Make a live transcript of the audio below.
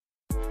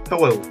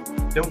Hello,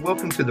 and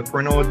welcome to the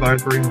Parental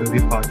Advisory Movie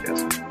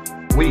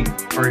Podcast. We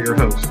are your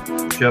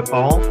hosts, Jeff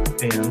Hall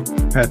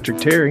and Patrick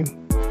Terry.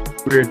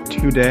 We're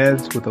two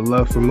dads with a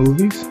love for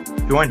movies,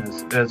 join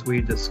us as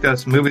we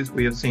discuss movies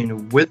we have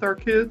seen with our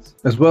kids,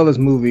 as well as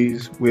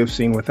movies we have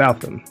seen without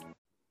them.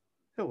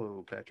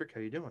 Hello, Patrick. How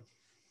you doing?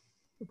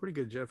 Pretty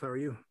good, Jeff. How are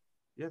you?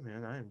 Yeah,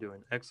 man, I am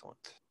doing excellent.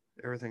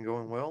 Everything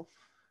going well?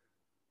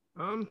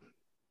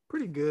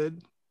 Pretty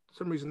good.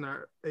 For some reason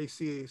our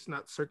AC is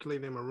not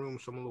circulating in my room,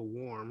 so I'm a little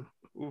warm.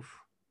 Oof.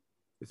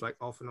 It's like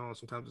off and on.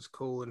 Sometimes it's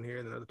cold in here,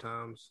 and then other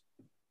times,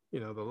 the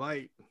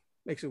light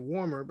makes it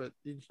warmer, but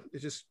it's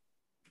just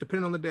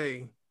depending on the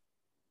day.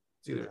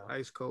 It's either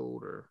ice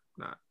cold or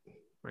not.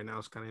 Right now,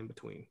 it's kind of in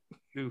between.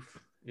 Oof.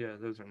 Yeah,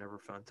 those are never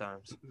fun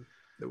times.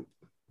 Nope.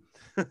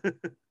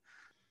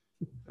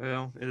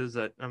 Well, it is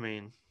that. I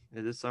mean,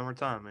 it is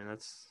summertime, and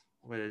that's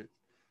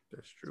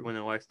true. when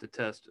it likes to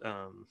test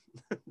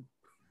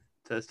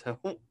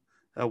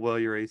how well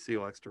your AC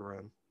likes to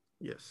run.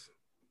 Yes.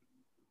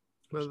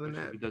 Other than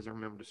that, it doesn't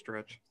remember to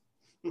stretch.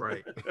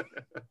 Right.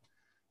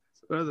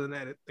 But other than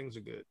that, things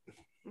are good.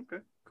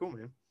 Okay, cool,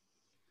 man.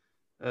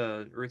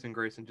 Ruth and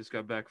Grayson just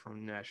got back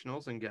from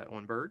nationals in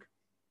Gatlinburg.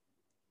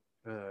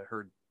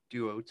 Her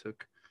duo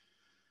took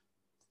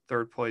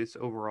third place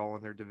overall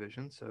in their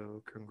division,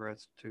 so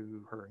congrats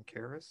to her and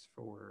Karis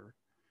for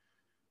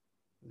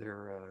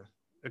their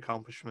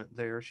accomplishment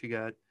there.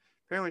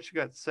 Apparently she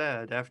got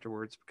sad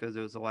afterwards because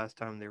it was the last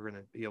time they were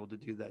going to be able to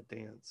do that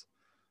dance.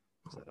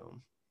 So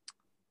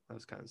that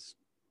was kind of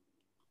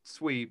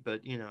sweet,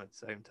 but at the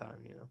same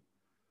time,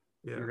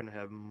 you're going to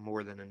have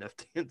more than enough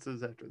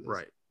dances after this.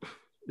 Right.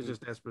 It's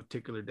just that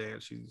particular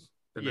dance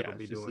they're going to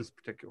be doing. This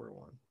particular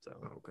one. So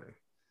okay.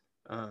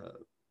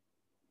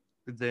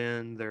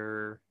 Then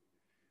their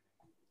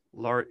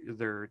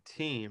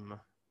team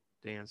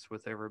danced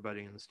with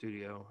everybody in the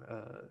studio.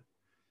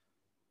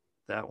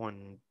 That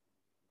one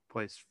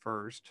placed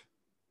first,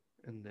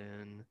 and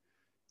then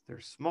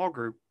their small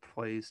group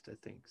placed, I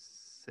think,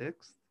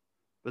 sixth.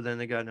 But then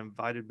they got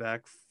invited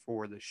back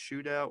for the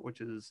shootout,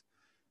 which is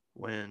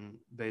when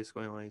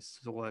basically only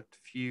select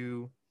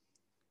few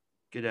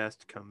get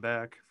asked to come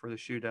back for the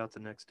shootout the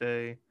next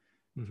day,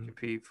 to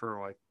compete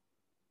for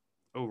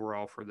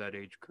overall for that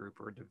age group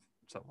or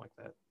something like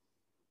that.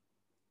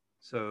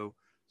 So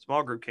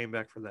small group came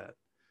back for that.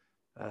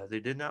 They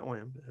did not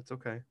win, but that's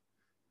okay.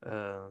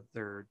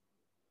 Their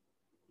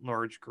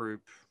large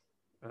group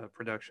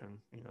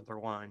production, their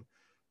line,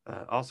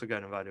 also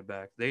got invited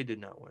back. They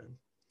did not win.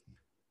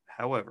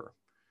 However,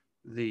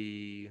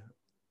 the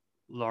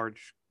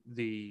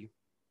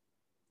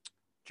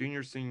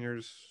junior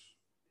seniors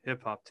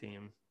hip hop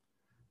team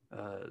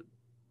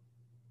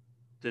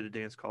did a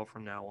dance call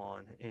from now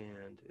on,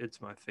 and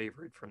it's my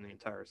favorite from the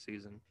entire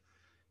season.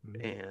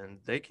 And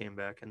they came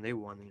back and they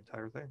won the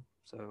entire thing.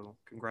 So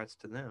congrats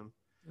to them.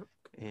 Yep,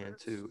 and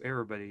to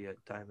everybody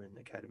at Diamond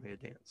Academy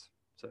of Dance.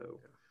 So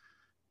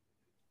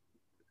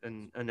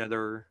and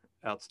another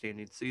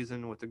outstanding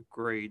season with a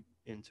great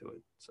into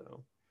it.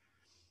 So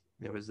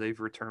as they've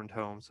returned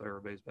home, so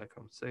everybody's back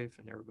home safe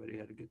and everybody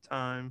had a good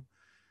time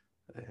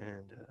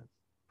and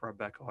brought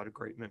back a lot of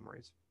great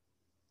memories.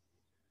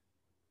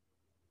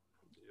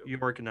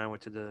 York and I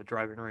went to the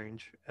driving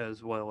range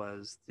as well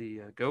as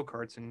the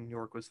go-karts, and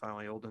York was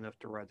finally old enough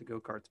to ride the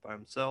go-karts by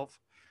himself.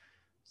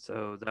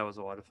 So that was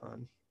a lot of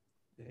fun.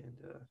 And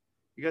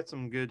you got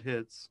some good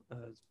hits.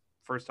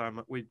 First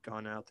time we'd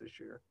gone out this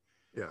year.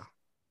 Yeah.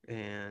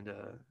 And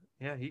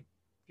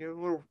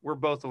we're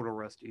both a little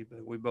rusty,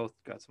 but we both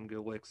got some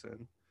good licks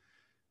in.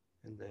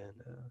 And then,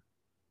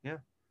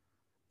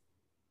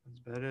 that's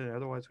about it.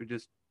 Otherwise, we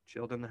just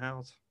chilled in the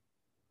house.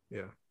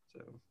 Yeah.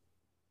 So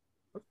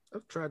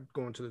I've tried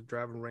going to the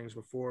driving range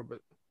before,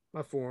 but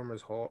my form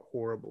is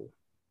horrible.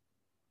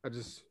 I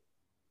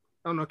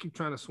don't know. I keep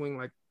trying to swing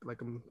like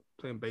I'm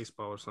playing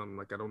baseball or something.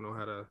 Like I don't know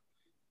how to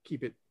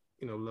keep it,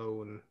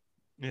 low and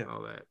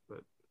all that.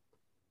 But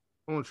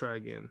I want to try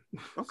again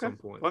at some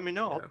point. Let me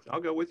know. Yeah. I'll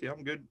go with you.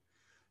 I'm good.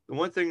 The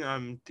one thing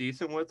I'm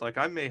decent with, one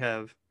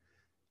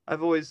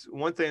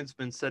thing that's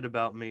been said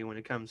about me when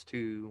it comes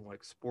to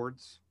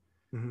sports,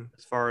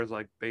 as far as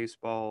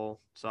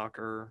baseball,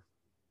 soccer,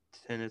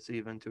 tennis,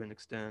 even to an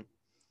extent,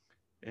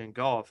 and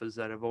golf, is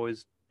that I've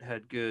always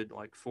had good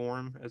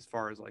form as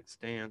far as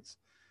stance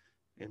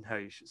and how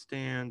you should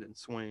stand and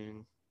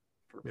swing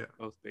for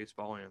both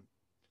baseball and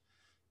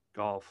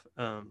golf.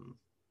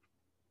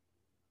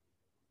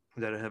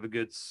 That I have a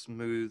good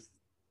smooth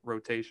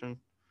rotation,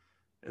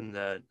 and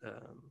that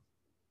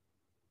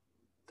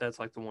that's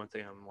the one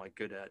thing I'm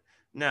good at.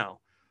 Now,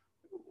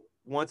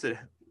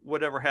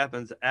 whatever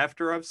happens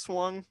after I've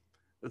swung,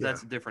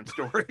 that's a different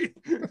story.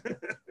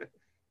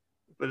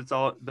 But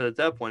at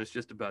that point it's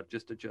just about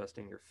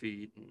adjusting your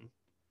feet and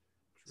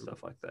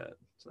stuff like that.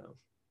 So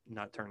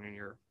not turning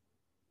your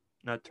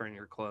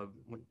club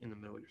in the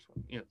middle of your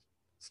swing,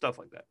 stuff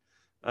like that.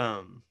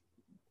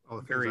 All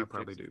the things I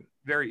probably do.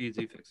 Very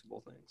easy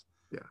fixable things.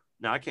 Yeah.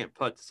 Now I can't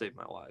putt to save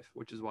my life,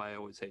 which is why I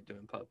always hate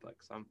doing putt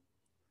because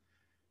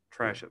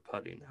trash at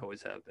putting. I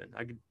always have been.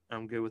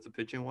 I'm good with the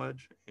pitching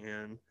wedge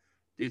and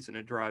decent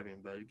at driving,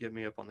 but get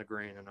me up on the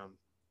green, and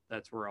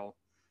that's where I'll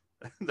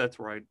that's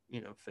where I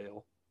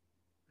fail.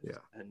 Yeah.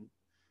 And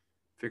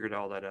figured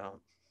all that out.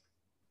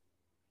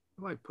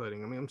 I like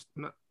putting. I mean,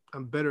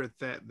 I'm better at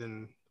that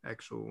than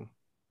actual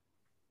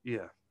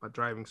Yeah. my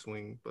driving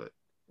swing, but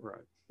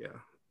Right. yeah.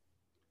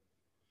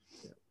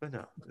 But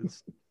no,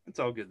 it's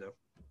all good though.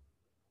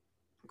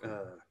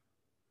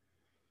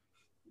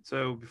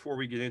 So before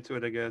we get into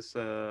it, I guess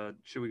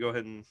should we go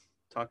ahead and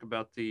talk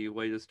about the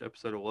latest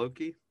episode of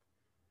Loki?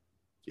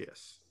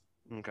 Yes.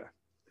 Okay.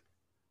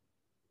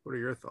 What are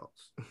your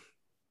thoughts?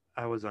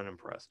 I was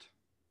unimpressed.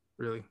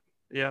 Really?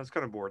 Yeah, I was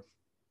kind of bored.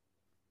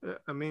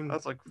 I mean, I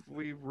was like,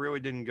 we really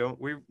didn't go.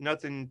 We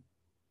nothing.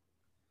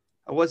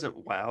 I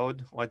wasn't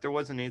wowed. Like there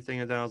wasn't anything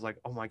that I was like,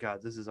 oh my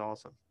god, this is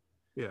awesome.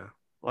 yeah.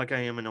 Like I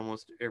am in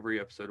almost every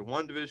episode of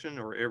WandaVision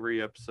or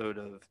every episode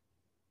of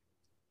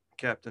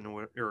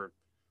or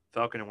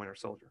Falcon and Winter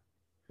Soldier.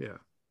 Yeah.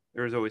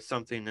 There's always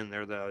something in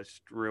there that I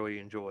just really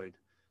enjoyed.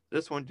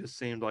 This one just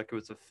seemed like it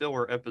was a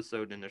filler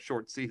episode in a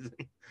short season.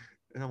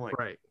 And I'm like,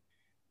 right.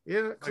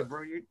 Yeah. like,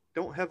 bro, you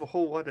don't have a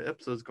whole lot of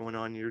episodes going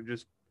on. It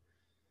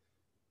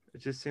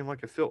just seemed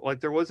like like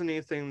there wasn't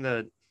anything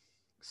that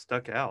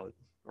stuck out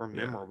or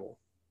memorable.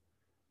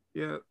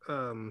 Yeah.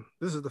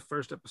 This is the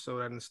first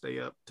episode I didn't stay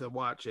up to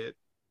watch it,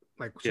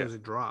 like as soon as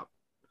it dropped.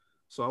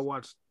 So I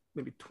watched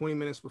maybe 20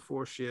 minutes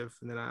before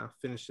shift, and then I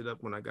finished it up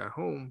when I got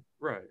home.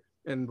 Right.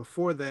 And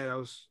before that, I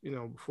was,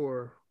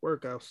 before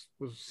work, I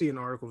was seeing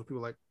articles of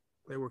people like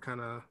they were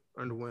kind of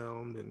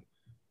underwhelmed and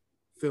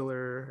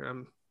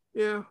filler.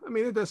 Yeah, I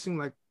mean, it does seem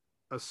like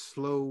a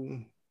slow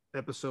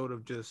episode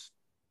of just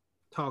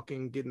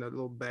talking, getting a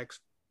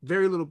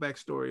very little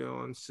backstory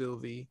on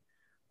Sylvie.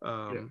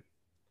 Kind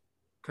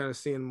of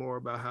seeing more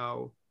about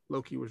how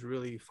Loki was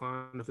really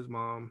fond of his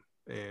mom,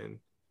 and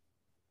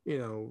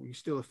you're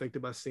still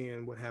affected by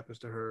seeing what happens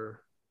to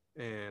her.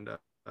 And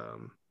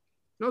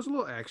there's a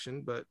little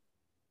action, but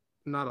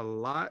not a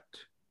lot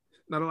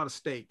of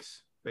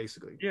stakes,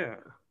 basically. Yeah.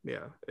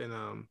 And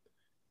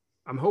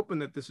I'm hoping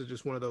that this is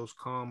just one of those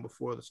calm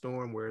before the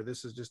storm, where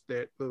this is just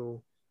that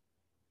little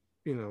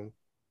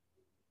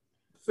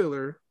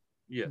filler.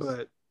 Yes.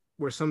 But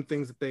where some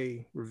things that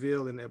they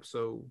reveal in the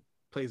episode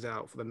plays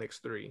out for the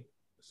next 3,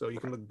 so you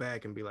can look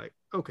back and be like,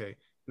 okay,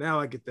 now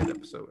I get that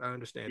episode, I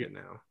understand it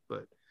now.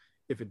 But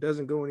if it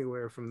doesn't go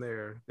anywhere from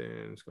there,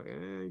 then it's like,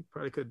 you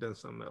probably could have done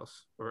something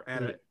else or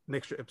add an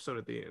extra episode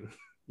at the end.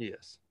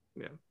 Yes.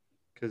 Yeah.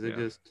 Because it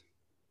just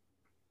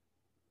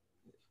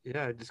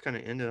kind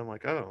of ended. I'm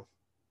like, oh,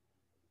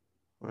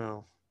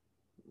 well,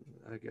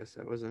 I guess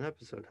that was an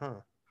episode,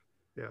 huh?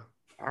 Yeah.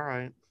 All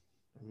right.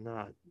 I'm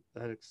not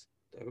that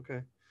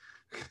okay.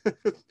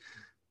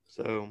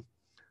 So,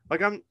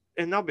 like,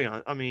 and I'll be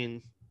honest, I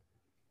mean,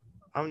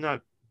 I'm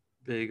not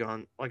big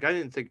on, like, I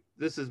didn't think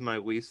this is my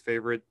least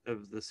favorite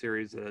of the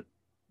series that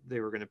they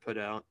were going to put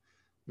out.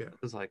 Yeah.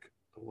 It was like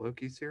the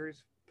Loki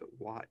series, but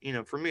why?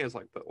 For me, it's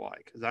like, but why?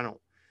 Because I don't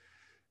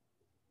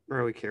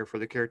really care for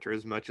the character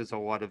as much as a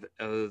lot of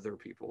other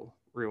people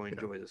really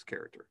enjoy this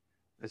character.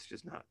 It's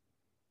just not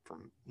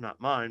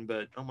mine,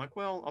 but I'm like,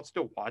 well, I'll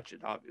still watch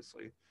it,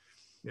 obviously.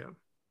 Yeah.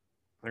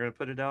 They're going to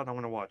put it out. I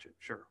want to watch it.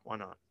 Sure. Why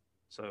not?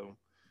 So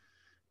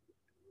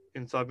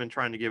I've been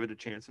trying to give it a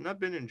chance, and I've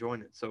been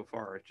enjoying it so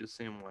far. It just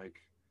seemed like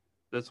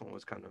this one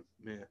was kind of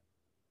meh.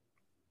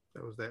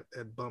 That was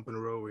that bump in the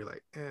road where you're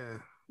like,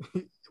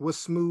 it was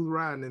smooth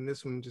riding, and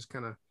this one just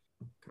kind of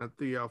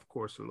threw you off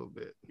course a little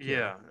bit.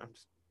 Yeah.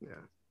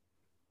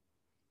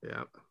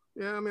 Yeah.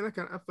 I mean, I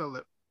felt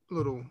a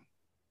little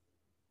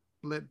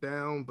let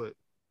down, but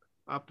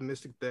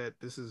optimistic that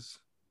this is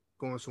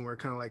going somewhere,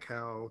 kind of like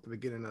how at the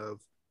beginning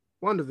of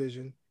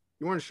WandaVision,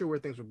 you weren't sure where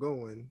things were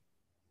going,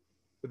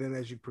 but then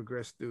as you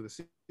progress through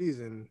the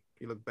season,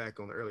 you look back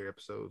on the earlier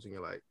episodes and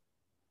you're like,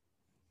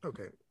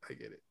 okay, I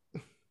get it.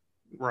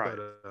 Right.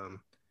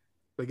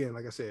 But again,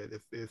 like I said,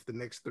 if the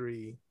next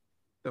 3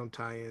 don't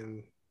tie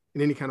in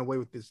any kind of way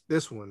with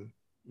this one,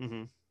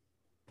 then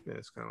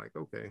it's kind of like,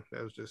 okay,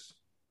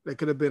 that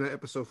could have been an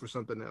episode for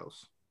something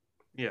else.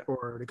 Yeah.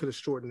 Or they could have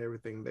shortened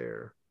everything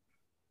there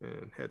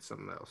and had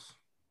something else.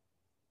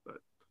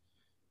 But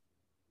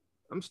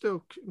I'm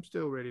still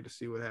ready to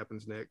see what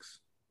happens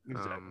next.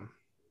 Exactly.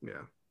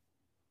 Yeah.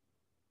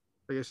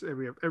 I guess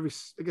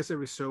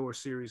every show or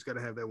series got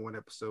to have that one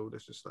episode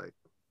that's just like,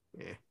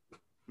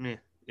 yeah.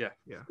 Yeah.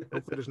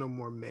 Hopefully there's no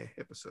more meh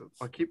episodes.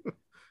 I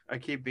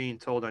keep being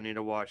told I need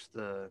to watch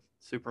the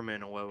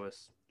Superman and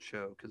Lois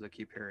show because I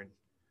keep hearing.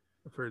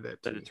 I've heard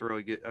that too. That it's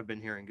really good. I've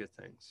been hearing good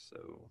things,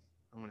 so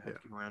I'm gonna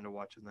have to get around to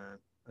watching that,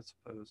 I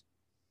suppose.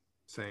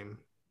 Same.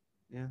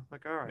 Yeah.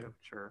 Like, all right,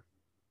 sure.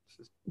 It's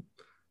just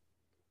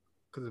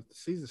because if the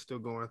season's still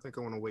going, I think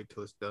I want to wait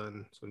till it's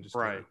done, so I'm just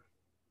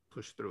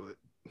push through it.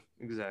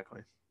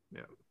 Exactly.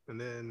 Yeah. And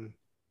then,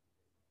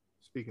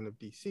 speaking of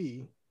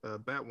DC,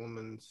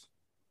 Batwoman's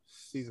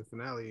season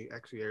finale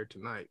actually aired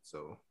tonight,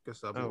 so I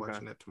guess I'll be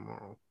watching that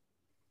tomorrow.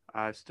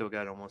 I've still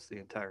got almost the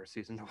entire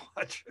season to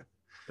watch.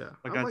 Yeah,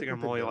 Like I I like think what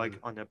I'm they've only like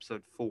done. on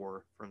episode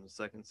 4 from the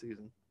second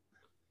season.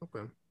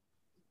 Okay,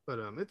 but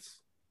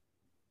it's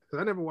because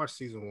I never watched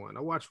season one.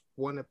 I watched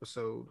one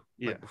episode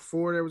Yeah. like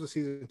before there was a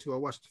season two. I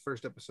watched the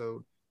first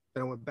episode,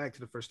 then I went back to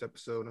the first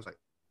episode, and I was like,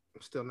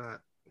 I'm still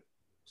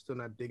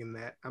not digging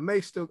that. I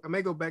may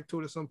go back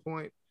to it at some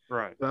point.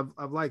 Right. But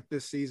I've liked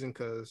this season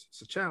because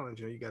it's a challenge.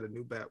 You know, you got a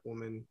new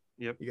Batwoman.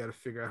 Yep. You got to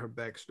figure out her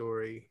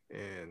backstory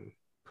and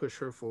push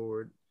her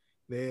forward.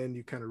 Then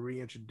you kind of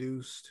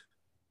reintroduced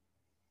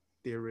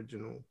the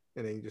original,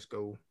 and then you just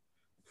go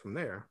from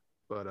there.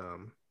 But I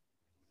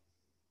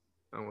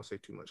don't want to say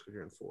too much because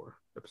you're in 4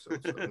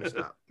 episodes. So let me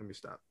stop. Let me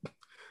stop.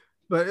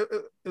 But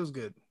it was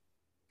good.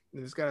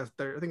 It's got a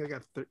third. I think I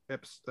got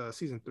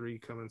season 3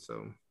 coming.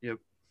 So Yep.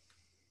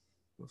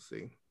 We'll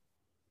see.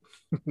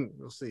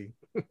 We'll see.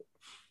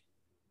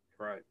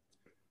 Right.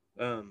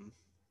 All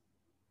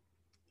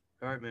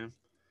right, man.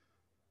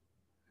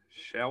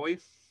 Shall we?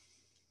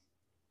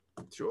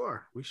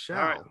 Sure, we shall.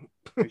 All right.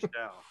 We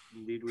shall.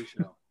 Indeed, we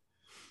shall.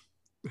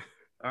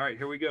 All right,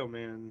 here we go,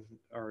 man.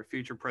 Our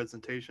feature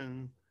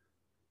presentation,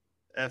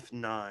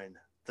 F9,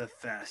 The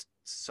Fast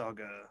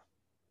Saga.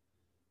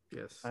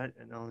 Yes. I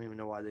don't even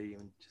know why they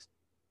even just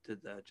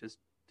did that. Just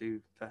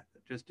do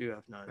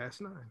F9.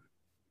 Fast 9.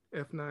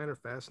 F9 or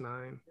Fast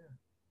 9. Yeah.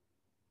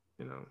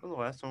 You know. Well,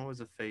 the last one was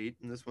a Fate,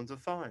 and this one's a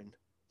Find.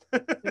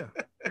 Yeah,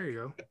 there you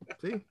go.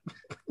 See?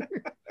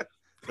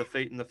 The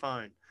Fate and the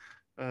Find.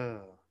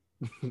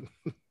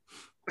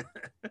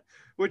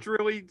 Which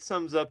really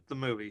sums up the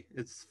movie.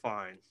 It's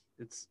fine.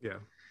 It's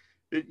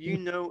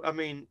I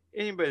mean,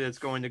 anybody that's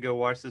going to go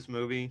watch this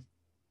movie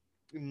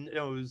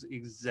knows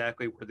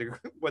exactly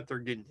what they're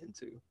getting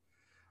into.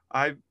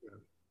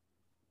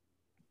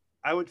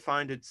 I would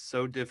find it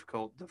so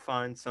difficult to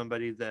find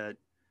somebody that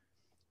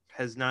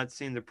has not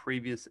seen the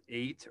previous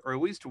 8, or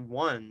at least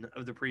one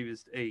of the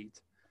previous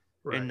 8,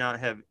 right, and not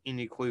have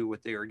any clue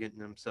what they are getting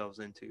themselves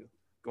into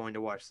going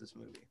to watch this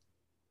movie.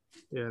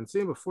 Yeah, and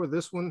seeing before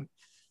this one,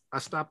 I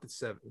stopped at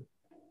 7.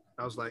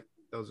 I was like,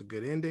 that was a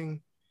good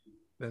ending.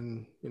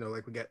 Then,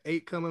 like we got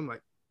 8 coming.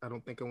 Like, I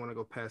don't think I want to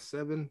go past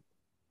 7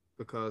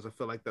 because I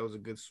felt like that was a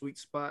good sweet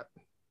spot.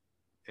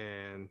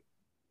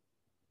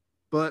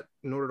 But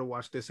in order to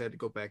watch this, I had to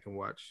go back and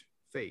watch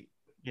Fate.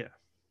 Yeah.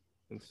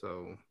 And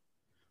so,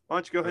 why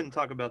don't you go ahead and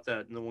talk about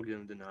that, and then we'll get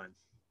into 9.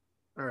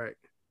 All right.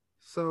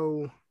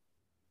 So,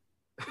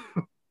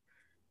 I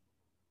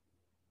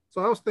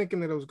was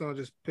thinking that I was going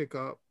to just pick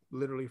up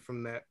literally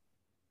from that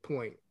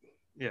point.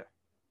 Yeah.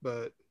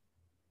 But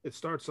it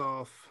starts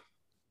off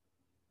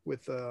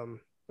with, I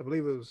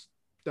believe it was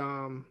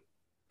Dom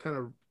kind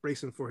of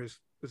racing for his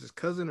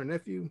cousin or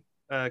nephew?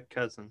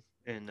 Cousin.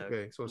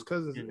 Okay, so his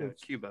cousin's in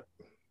Cuba.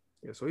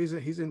 Yeah, so he's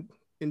in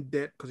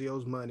debt because he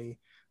owes money.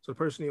 So the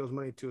person he owes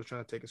money to is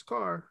trying to take his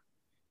car.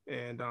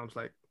 And Dom's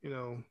like,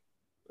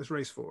 let's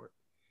race for it.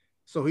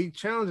 So he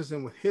challenges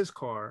him with his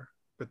car,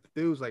 but the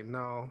dude's like,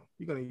 no,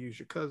 you're going to use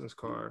your cousin's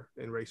car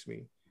and race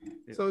me.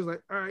 Yeah. So he's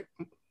like, all right.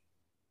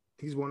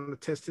 He's wanting to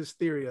test his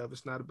theory of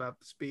it's not about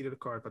the speed of the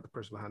car, it's about the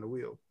person behind the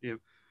wheel. Yep.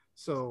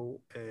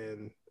 So,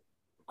 and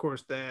of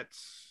course,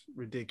 that's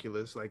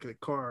ridiculous. Like the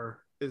car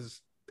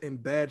is in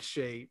bad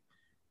shape,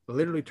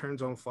 literally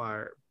turns on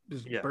fire,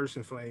 just bursts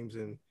in flames,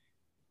 and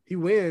he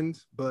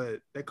wins, but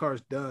that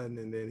car's done,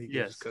 and then he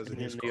gives his cousin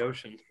his car. The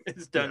ocean.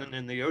 It's done and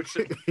in the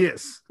ocean.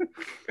 Yes.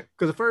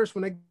 Because at first,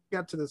 when they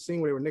got to the scene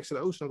where they were next to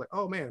the ocean, I was like,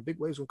 oh man, big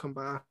waves will come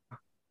by,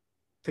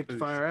 take the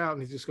fire out,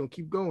 and he's just gonna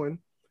keep going.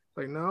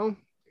 Like, no,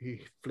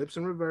 he flips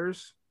in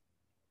reverse,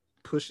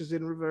 pushes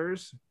it in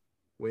reverse,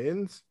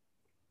 wins,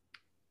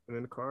 and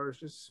then the car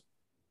is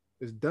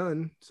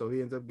done. So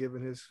he ends up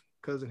giving his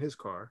cousin his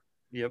car.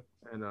 Yep.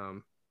 And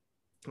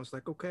I was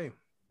like, okay,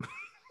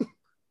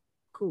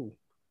 cool.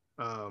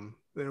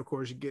 Then of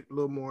course you get a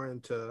little more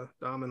into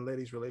Dom and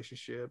Letty's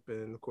relationship,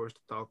 and of course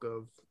the talk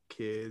of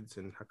kids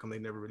and how come they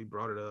never really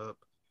brought it up.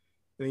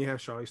 Then you have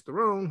Charlize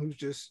Theron, who's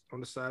just on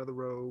the side of the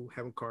road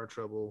having car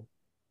trouble,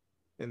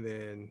 and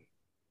then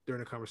during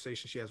the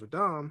conversation she has with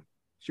Dom,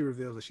 she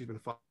reveals that she's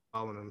been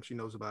following him. She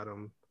knows about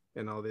him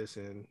and all this,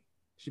 and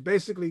she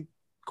basically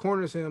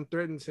corners him,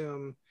 threatens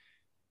him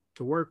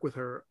to work with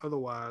her.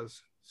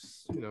 Otherwise,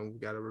 we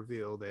got to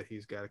reveal that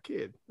he's got a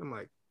kid. I'm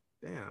like,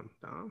 damn,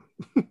 Dom.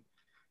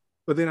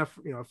 But then I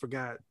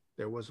forgot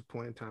there was a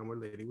point in time where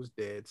Letty was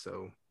dead.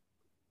 So,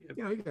 you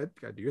got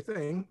to do your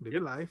thing, live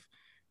your life.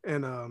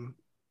 And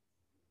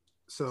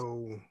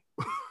so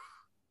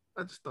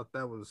I just thought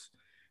it's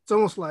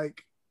almost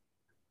like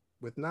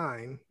with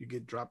 9, you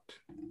get dropped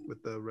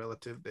with the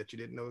relative that you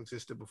didn't know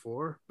existed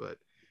before. But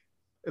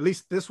at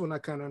least this one I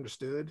kind of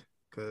understood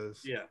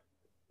because, you're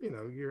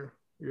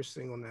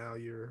single now,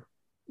 you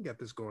got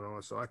this going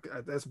on. So I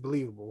that's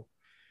believable.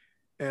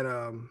 And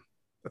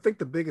I think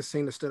the biggest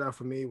scene that stood out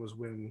for me was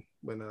when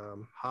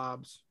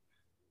Hobbs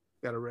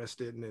got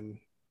arrested, and then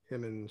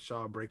him and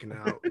Shaw breaking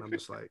out. And I'm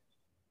just like,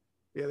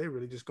 yeah, they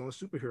really just going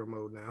superhero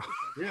mode now.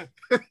 Yeah.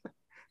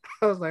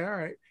 I was like, all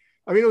right.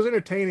 I mean, it was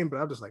entertaining, but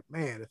I'm just like,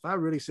 man, if I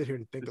really sit here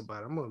and think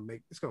about it,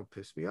 it's going to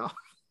piss me off.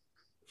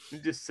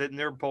 Just sitting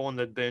there pulling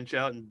the bench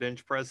out and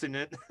bench pressing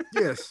it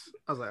Yes,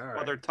 I was like, all while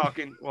right. they're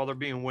talking, while they're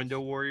being window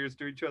warriors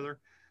to each other.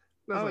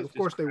 I was I like, was of just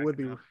course they would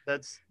be. cracking up.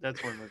 That's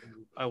one of my things.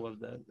 I love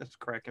that. That's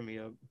cracking me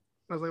up.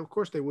 I was like, of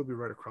course they would be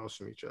right across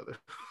from each other.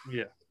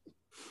 Yeah.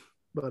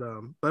 But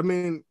I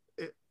mean,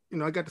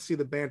 I got to see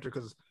the banter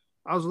because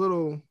I was a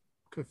little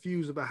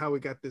confused about how we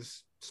got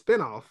this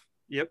spinoff,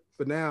 Yep.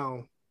 but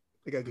now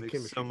they got good Makes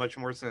chemistry. so much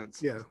more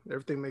sense. Yeah,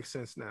 everything makes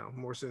sense now,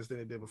 more sense than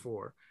it did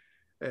before.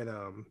 And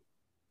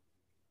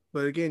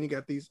but again, you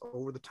got these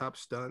over the top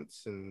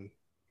stunts and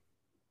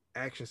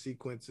action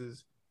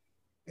sequences,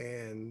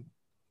 and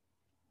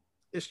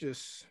it's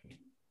just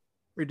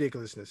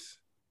ridiculousness.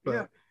 But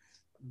Yeah.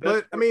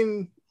 but I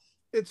mean,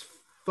 it's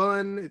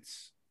fun.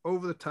 It's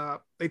over the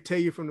top. They tell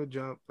you from the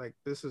jump, like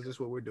this is just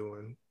what we're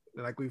doing.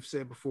 And like we've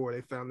said before,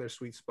 they found their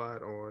sweet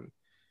spot on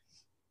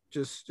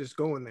just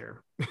going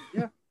there.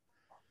 Yeah.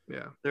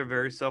 Yeah. They're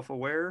very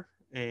self-aware,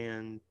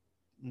 and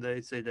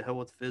they say to hell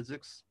with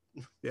physics.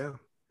 Yeah.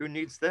 Who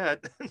needs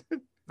that?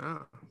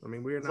 Ah, I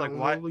mean, we are It's now like, in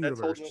why? the That's universe.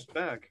 holding us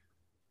back.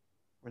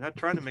 We're not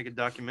trying to make a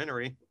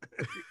documentary.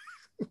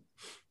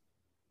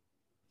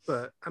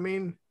 But I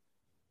mean,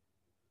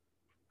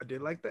 I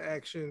did like the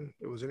action.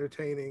 It was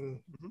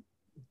entertaining. Mhm.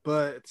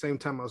 But at the same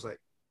time, I was like,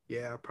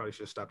 yeah, I probably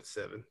should have stopped at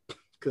 7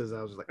 because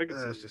I was like, I can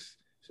see it's it. just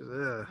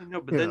I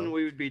know, but you then know.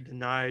 we would be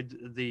denied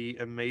the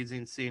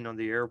amazing scene on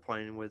the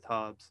airplane with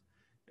Hobbs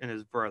and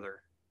his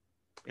brother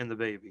and the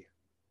baby.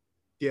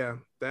 Yeah,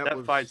 that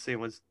That fight was scene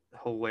was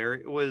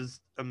hilarious. It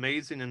was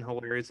amazing and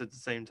hilarious at the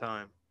same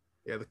time.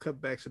 yeah, the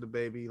cutbacks of the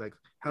baby, like,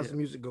 how's Yeah, the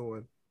music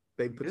going?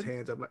 Baby put his good,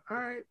 hands up, like, all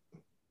right.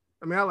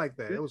 I mean, I like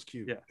that. It good. was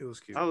cute. Yeah, It was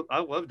cute. I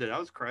loved it. I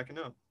was cracking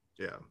up.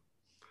 Yeah.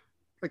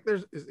 Like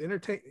there's it's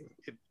entertaining.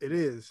 It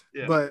is.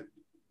 Yeah, But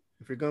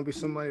if you're gonna be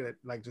somebody that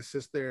like just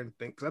sits there and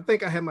thinks, I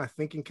think I had my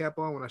thinking cap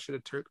on when I should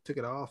have took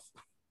it off.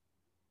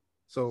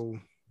 So,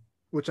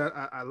 which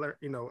I learned,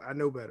 I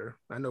know better.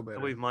 I know I better.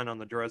 leave mine on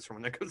the dresser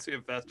when I go see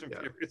a Fast and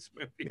Yeah. Furious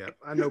movie. Yeah,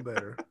 I know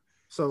better.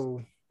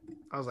 So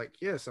I was like,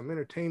 yes, I'm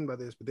entertained by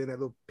this. But then that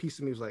little piece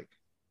of me was like,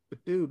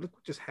 but dude, look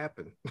what just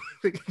happened.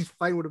 He's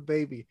fighting with a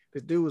baby.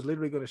 This dude was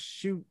literally going to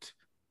shoot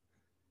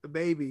the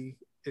baby,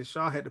 and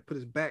Shaw had to put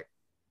his back,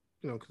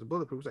 because the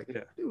bulletproof was like,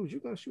 Yeah. dude,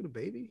 you're going to shoot a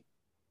baby?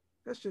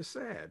 That's just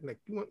sad. Like,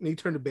 and he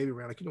turned the baby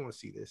around, like, you don't want to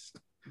see this.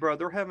 Bro,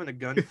 they're having a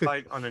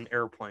gunfight on an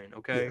airplane.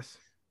 Okay,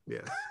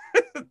 Yes.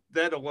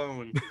 that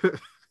alone.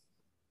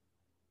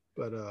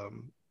 But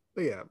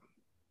yeah,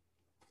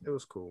 it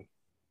was cool.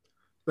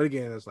 But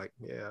again, it's like,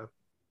 yeah,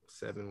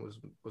 7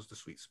 was the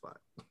sweet spot.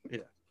 Yeah.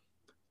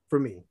 For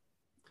me.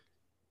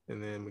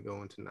 And then we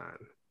go into 9.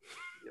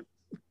 Yep.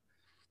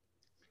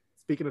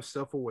 Speaking of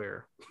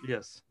self-aware.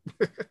 Yes.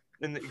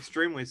 And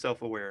extremely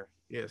self-aware.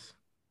 Yes.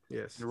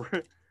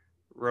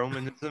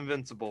 Roman is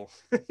invincible.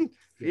 Have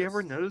you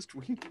ever noticed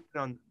we've been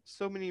on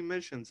so many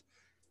missions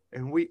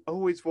and we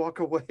always walk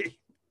away?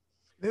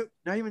 Yep.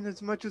 Not even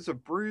as much as a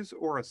bruise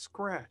or a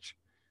scratch.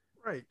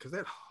 Right, because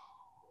that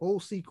whole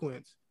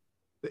sequence,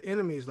 the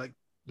enemy is like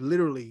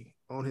literally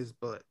on his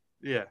butt.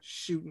 Yeah.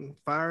 Shooting,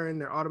 firing,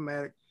 they're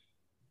automatic.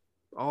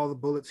 All the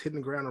bullets hitting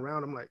the ground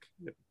around him. Like,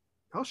 Yep.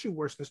 I'll shoot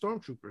worse than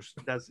stormtroopers.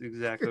 That's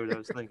exactly what I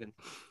was thinking.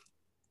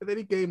 And then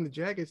he gave him the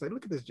jacket. It's like,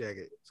 look at this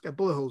jacket. It's got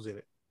bullet holes in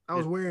it. I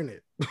was wearing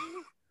it.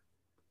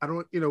 I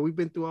don't, we've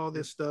been through all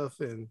this stuff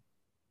and,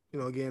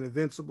 again,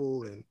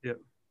 Invincible and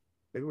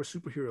maybe we're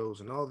superheroes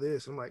and all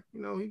this. I'm like,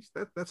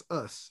 that's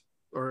us.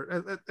 Or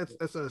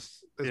that's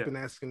us that's been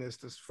asking this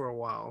for a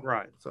while.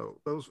 Right. So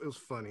it was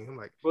funny. I'm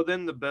like, well,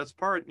 then the best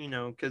part,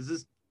 because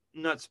this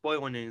not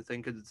spoiling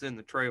anything because it's in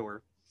the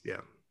trailer.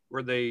 Yeah.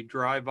 Where they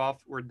drive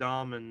off, where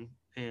Dom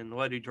and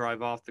Letty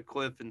drive off the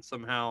cliff and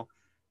somehow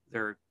they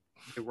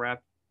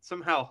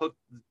somehow hook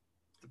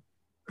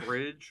the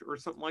bridge or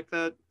something like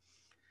that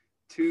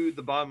to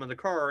the bottom of the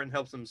car and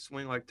helps him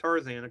swing like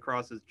Tarzan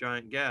across this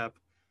giant gap.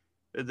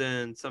 And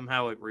then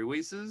somehow it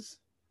releases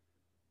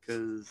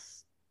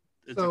because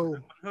it's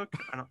a hook.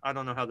 I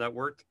don't know how that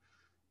worked.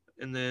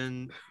 And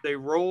then they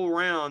roll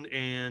around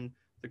and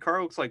the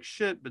car looks like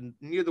shit, but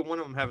neither one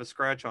of them have a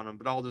scratch on them,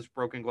 but all this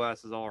broken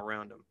glass is all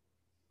around them.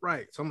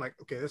 Right. So I'm like,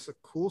 okay, that's a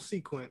cool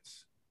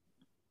sequence.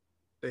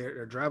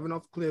 They're driving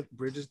off the cliff,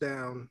 bridge is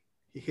down.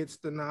 He hits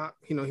the knob,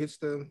 hits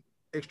the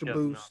extra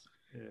boost.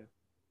 Yeah.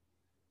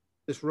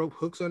 This rope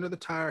hooks under the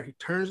tire. He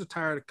turns the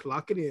tire to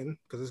lock it in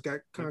because it's got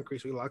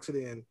concrete, so he locks it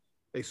in.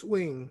 They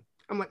swing.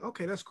 I'm like,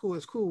 okay, that's cool.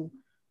 It's cool.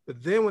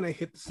 But then when they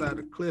hit the side of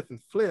the cliff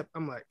and flip,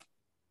 I'm like,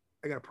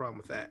 I got a problem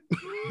with that.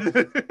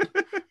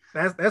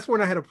 that's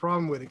when I had a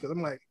problem with it because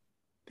I'm like,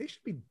 they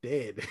should be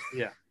dead.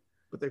 Yeah.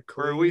 But they're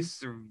clean. Or at least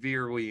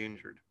severely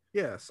injured.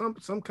 Yeah, some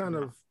kind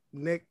of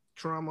neck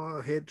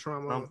trauma, head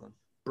trauma, something.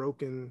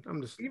 Broken.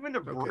 I'm just even a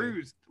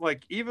bruised,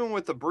 like even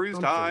with a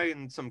bruised eye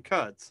and some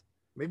cuts.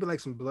 Maybe like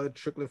some blood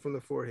trickling from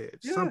the forehead.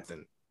 Yeah.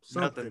 Something.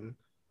 Nothing.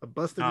 A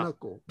busted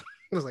knuckle.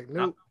 I was like,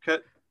 nope.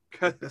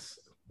 Cut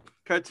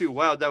to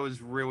wow, that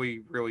was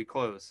really, really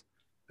close.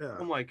 Yeah.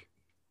 I'm like,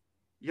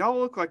 y'all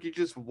look like you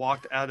just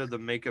walked out of the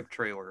makeup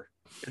trailer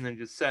and then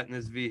just sat in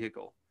this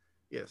vehicle.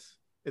 Yes.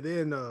 And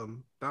then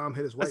Dom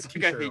had his white It's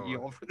like I T-shirt hate you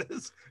on. all for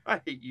this. I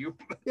hate you.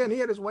 Yeah, and he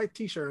had his white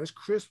T-shirt, his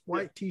crisp Yeah.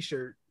 white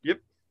T-shirt.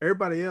 Yep.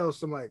 Everybody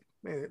else, I'm like,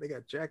 man, they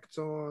got jackets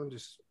on,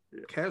 just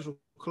Yeah. casual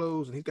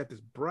clothes, and he's got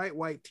this bright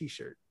white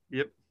T-shirt.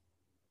 Yep.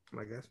 I'm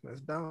like,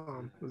 that's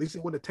Dom. At least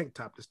it wasn't a tank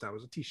top this time. It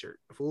was a T-shirt,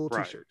 a full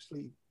Right. T-shirt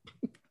sleeve.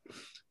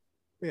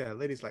 Yeah,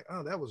 ladies like,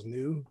 oh, that was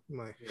new. I'm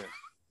like, Yeah.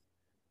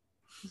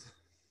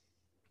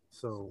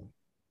 so.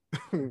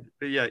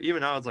 But yeah,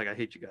 even I was like, I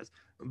hate you guys.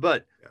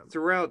 But Yeah.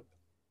 throughout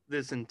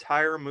this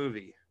entire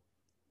movie,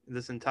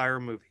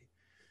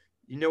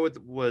 you know what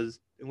was,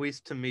 at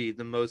least to me,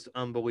 the most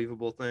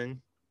unbelievable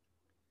thing?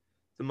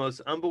 The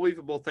most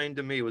unbelievable thing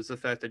to me was the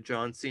fact that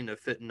John Cena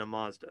fit in a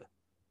Mazda.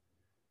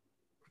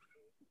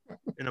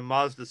 In a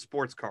Mazda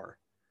sports car.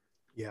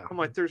 Yeah. I'm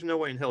like, there's no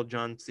way in hell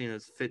John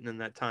Cena's fitting in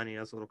that tiny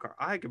ass little car.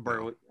 I could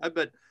barely, No.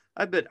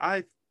 I bet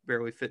I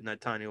barely fit in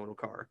that tiny little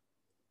car.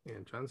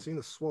 And John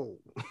Cena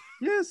swole.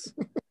 Yes.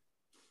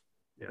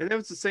 Yeah. And that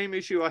was the same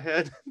issue I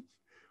had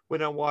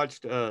when I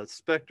watched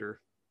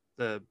Spectre,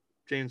 the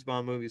James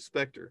Bond movie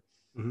Spectre.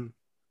 Mm-hmm.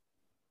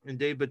 And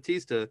Dave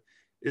Bautista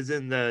is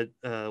in that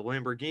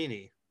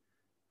Lamborghini.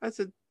 I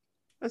said,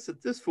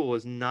 this fool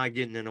is not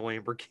getting in a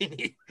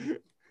Lamborghini.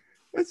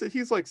 I said,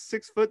 he's like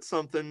 6 foot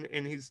something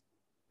and he's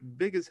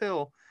big as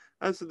hell.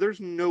 I said, there's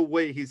no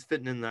way he's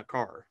fitting in that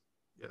car.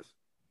 Yes.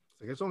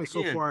 Like, it's only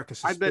so Again, far I can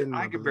I bet suspend.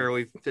 I could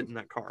barely fit in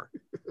that car.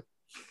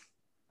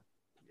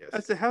 Yes. I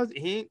said,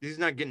 he's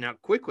not getting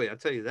out quickly, I'll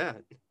tell you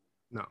that.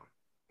 No.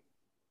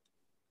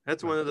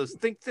 That's one of those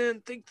think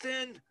thin,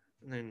 and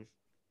then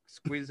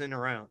squeeze in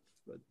or out.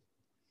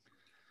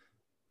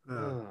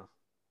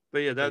 But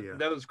yeah,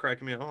 that was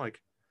cracking me up. I'm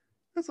like,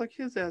 that's like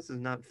his ass is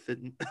not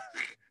fitting.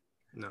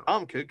 No.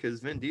 I'm good because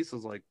Vin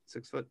Diesel's like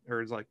 6 foot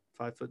or is like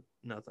 5 foot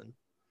nothing.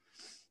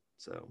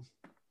 So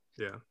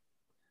yeah.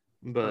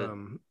 But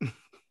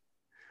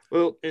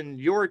well, in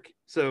York,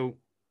 so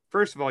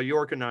first of all,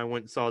 York and I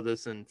went and saw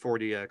this in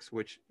 4DX,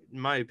 which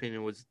in my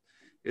opinion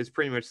is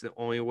pretty much the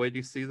only way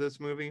to see this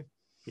movie.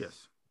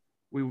 Yes.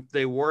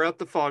 They wore out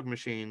the fog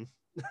machine.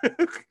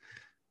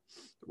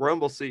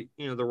 Rumble seat,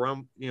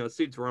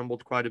 seats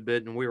rumbled quite a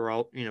bit, and we were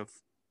all, we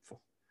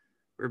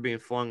were being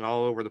flung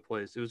all over the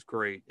place. It was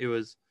great. It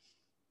was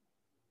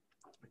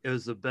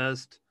the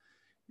best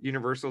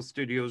Universal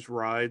Studios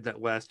ride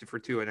that lasted for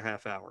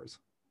 2.5 hours.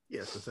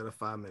 Yes, instead of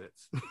 5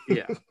 minutes.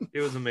 Yeah,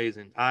 it was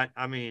amazing.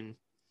 I mean,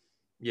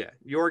 yeah,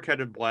 York had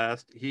a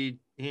blast. He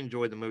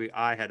enjoyed the movie.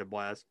 I had a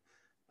blast.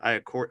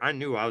 I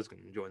knew I was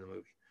going to enjoy the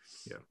movie.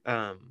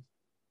 Yeah.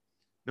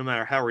 No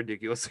matter how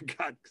ridiculous it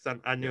got, because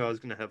I knew I was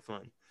going to have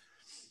fun.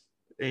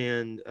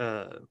 And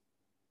I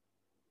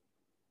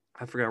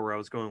forgot where I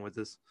was going with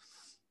this.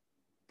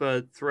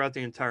 But throughout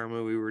the entire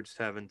movie, we were just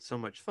having so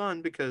much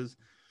fun because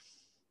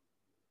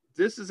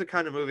this is the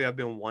kind of movie I've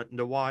been wanting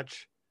to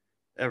watch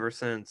ever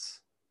since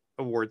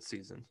awards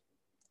season.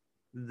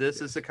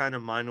 This is the kind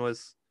of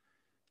mindless,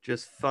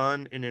 just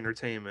fun and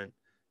entertainment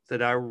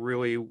that I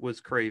really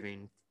was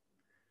craving.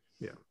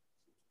 Yeah.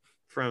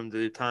 From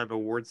the time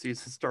award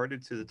season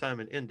started to the time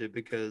it ended,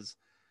 because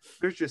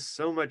there's just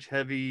so much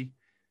heavy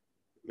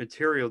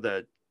material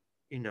that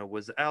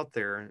was out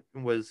there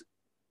and was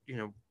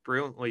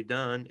brilliantly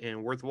done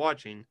and worth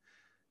watching,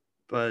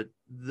 but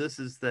this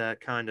is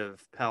that kind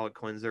of palate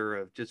cleanser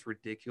of just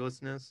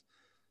ridiculousness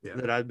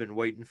that I've been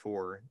waiting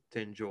for to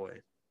enjoy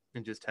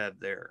and just have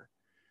there,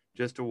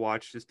 just to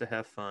watch, just to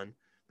have fun,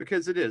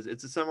 because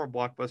it's a summer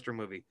blockbuster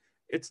movie.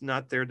 It's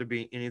not there to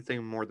be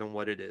anything more than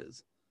what it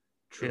is.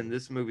 True. And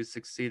this movie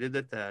succeeded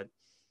at that.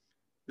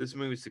 This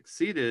movie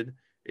succeeded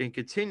in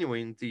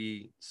continuing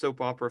the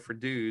soap opera for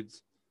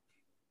dudes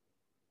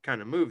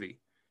kind of movie,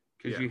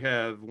 because you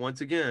have,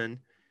 once again,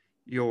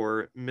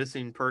 your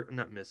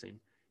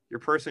your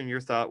person you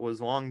thought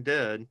was long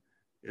dead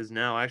is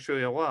now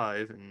actually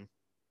alive, and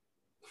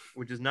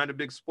which is not a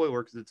big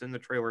spoiler because it's in the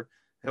trailer.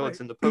 Hell,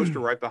 it's in the poster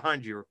right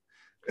behind you.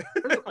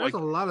 There's a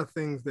lot of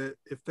things that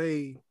if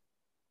they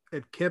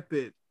had kept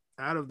it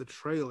out of the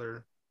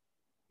trailer,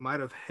 might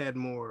have had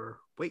more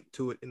weight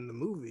to it in the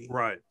movie.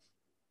 Right.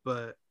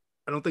 But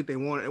I don't think they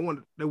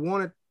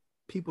wanted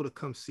people to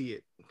come see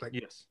it. Like,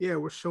 yes, yeah,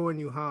 we're showing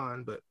you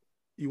Han, but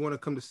you want to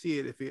come to see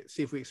it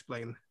see if we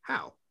explain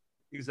how.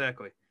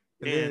 Exactly.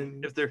 And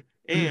then, if there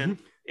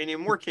any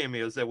more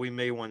cameos that we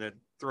may want to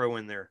throw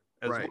in there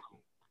as well.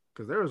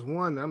 Because there was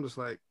one I'm just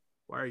like,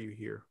 why are you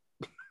here?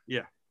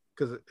 Yeah.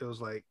 Because it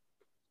was like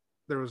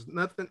there was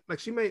nothing, like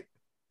she made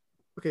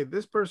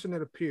this person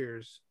that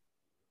appears,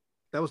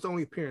 that was the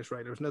only appearance,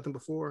 right? There was nothing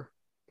before.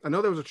 I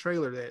know there was a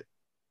trailer that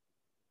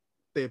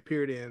they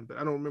appeared in, but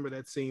I don't remember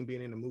that scene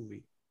being in the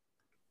movie.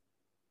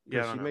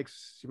 Yeah,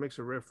 she makes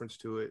a reference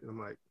to it, and I'm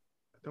like,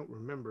 I don't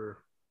remember.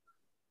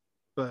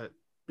 But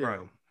you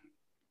know.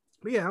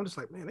 But yeah, I'm just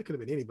like, man, that could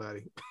have been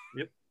anybody.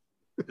 Yep.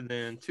 And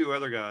then two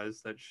other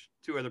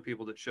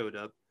people that showed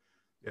up,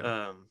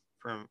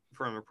 from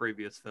a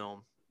previous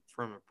film,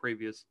 from a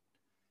previous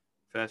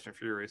Fast and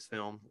Furious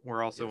film,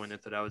 were also in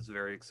it that I was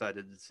very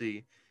excited to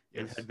see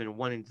and had been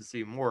wanting to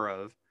see more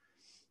of.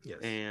 Yes.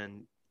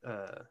 And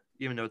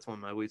even though it's one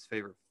of my least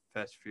favorite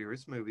Fast and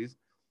Furious movies,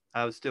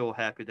 I was still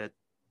happy to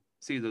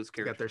see those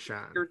They got their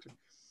characters. shine.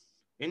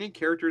 Any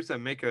characters that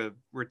make a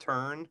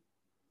return,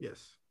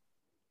 Yes.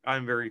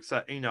 I'm very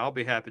excited. I'll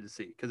be happy to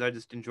see because I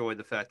just enjoy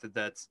the fact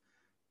that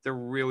they're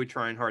really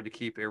trying hard to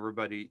keep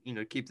everybody,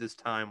 keep this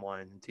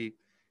timeline and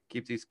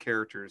keep these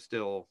characters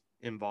still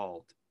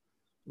involved.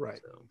 Right.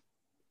 So,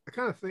 I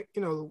kind of think,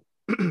 I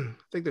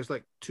think there's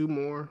like two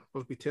more,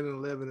 supposed to be 10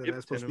 and 11, and yep,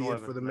 that's 10 supposed to and be it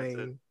 11. for the That's it.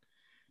 main.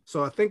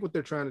 So I think what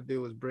they're trying to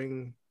do is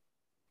bring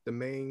the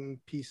main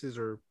pieces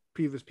or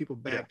previous people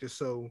back Yeah. just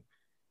so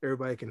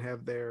everybody can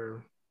have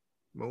their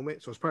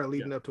moment. So it's probably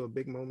leading up to a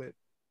big moment.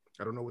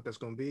 I don't know what that's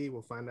going to be.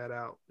 We'll find that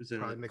out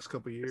probably next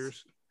couple of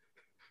years.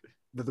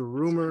 The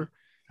rumor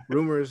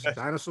is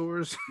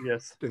dinosaurs,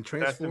 Yes. then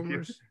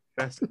Transformers.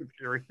 Fast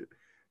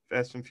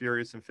and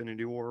Furious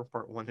Infinity War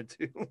Part 1 and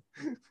 2.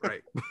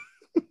 Right.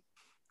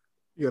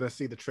 You're gonna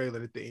see the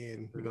trailer at the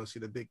end. You're gonna see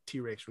the big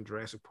T-Rex from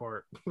Jurassic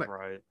Park. Like,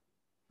 right.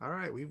 all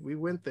right, we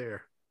went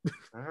there.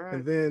 All right.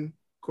 And then,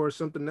 of course,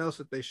 something else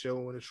that they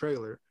show in the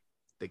trailer,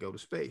 they go to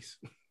space.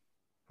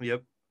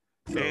 Yep.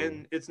 So,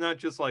 and it's not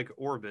just like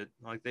orbit.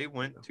 Like they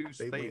went to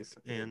space,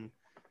 and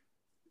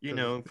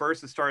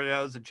first it started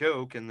out as a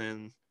joke, and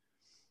then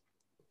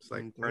it's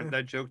like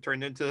that joke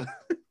turned into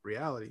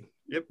reality.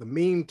 Yep. The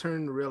meme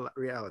turned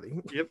reality.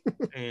 Yep.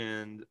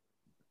 And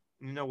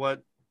you know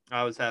what?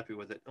 I was happy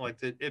with it.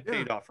 Like it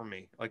paid off for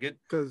me. Like it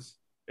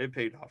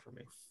paid off for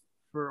me.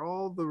 For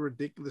all the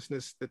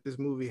ridiculousness that this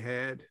movie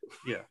had.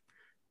 Yeah.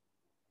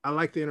 I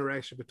like the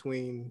interaction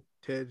between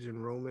Tej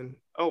and Roman.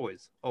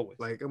 Always.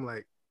 Like I'm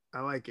like, I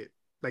like it.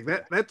 Like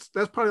that. Yeah.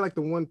 That's probably like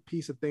the one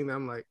piece of thing that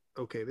I'm like,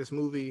 okay, this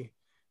movie,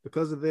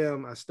 because of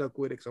them, I stuck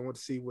with it because I want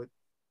to see where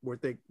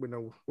they're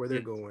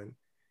going.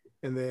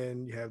 And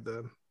then you have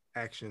the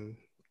action,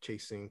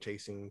 chasing,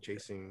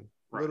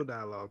 right. Little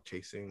dialogue,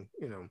 chasing,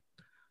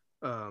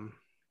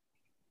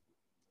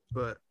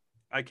 But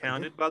I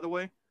counted, by the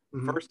way.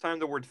 Mm-hmm. First time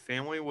the word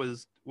family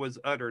was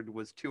uttered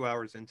was 2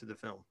 hours into the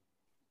film.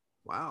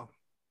 Wow.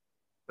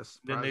 That's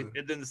surprising.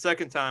 Then the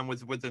second time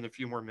was within a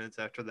few more minutes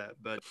after that,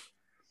 but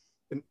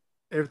and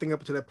everything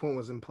up to that point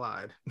was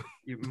implied.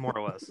 More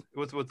or less. It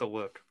was with the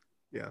look.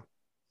 Yeah.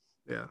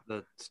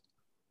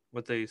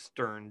 With a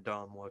stern,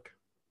 dumb look.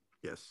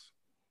 Yes.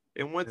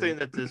 And one thing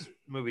that this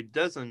movie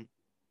doesn't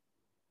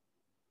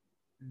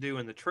do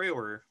in the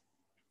trailer,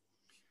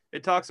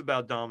 it talks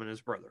about Dom and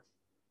his brother,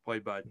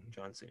 played by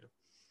John Cena.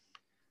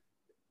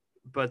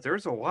 But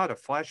there's a lot of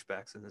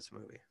flashbacks in this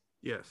movie.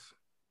 Yes.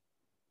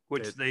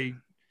 Which they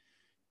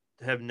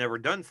have never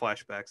done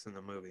flashbacks in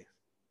the movie.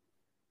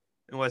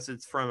 Unless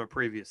it's from a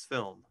previous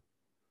film.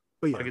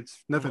 But yeah, like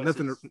it's nothing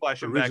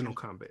original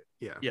combat.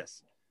 Yeah.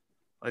 Yes.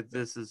 Like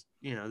these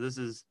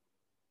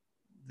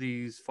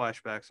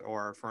flashbacks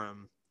are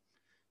from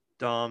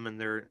Dom and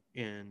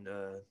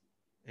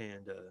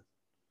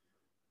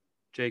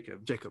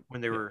Jacob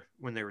when they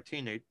were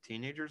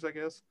teenagers, I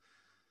guess.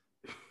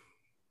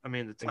 I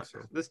mean,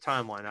 this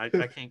timeline, I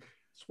can't.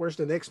 It's worse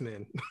than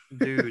X-Men.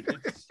 Dude,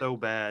 it's so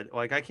bad.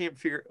 Like I can't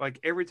figure. Like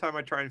every time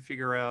I try and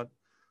figure out,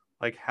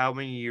 like how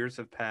many years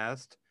have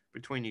passed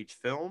between each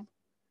film,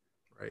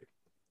 right?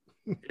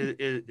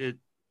 it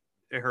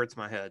hurts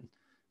my head.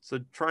 So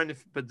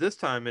but this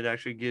time it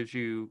actually gives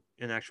you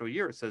an actual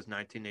year. It says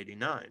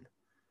 1989.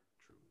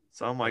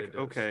 So I'm like,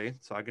 okay,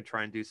 so I could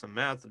try and do some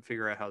math and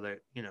figure out how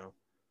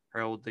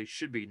how old they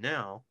should be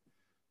now.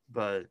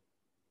 But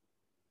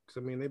I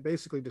mean, they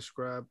basically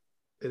describe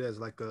it as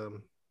like a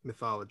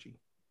mythology.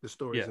 The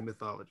story is a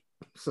mythology.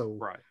 So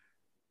right,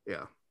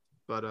 yeah.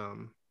 But I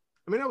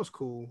mean, that was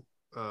cool.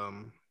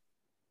 That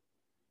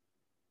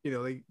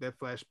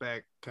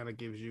flashback kind of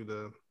gives you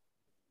the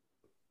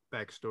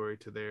backstory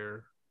to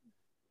their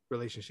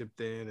relationship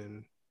then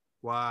and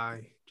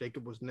why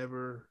Jacob was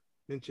never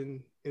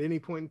mentioned at any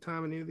point in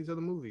time in any of these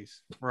other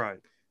movies. Right.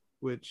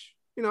 Which,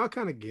 I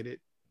kind of get it.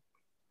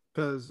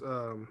 Because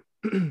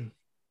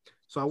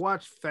so I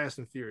watched Fast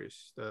and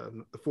Furious,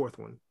 the fourth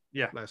one,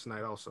 last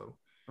night also.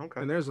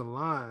 Okay. And there's a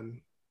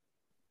line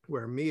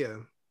where Mia,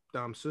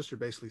 Dom's sister,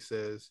 basically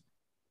says,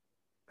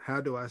 "How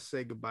do I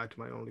say goodbye to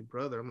my only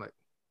brother?" I'm like,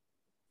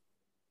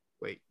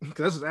 wait,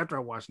 because this is after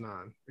I watched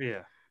 9.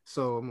 Yeah.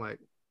 So I'm like,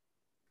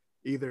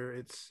 either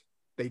it's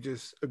they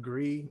just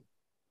agree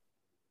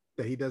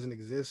that he doesn't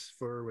exist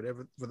for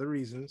the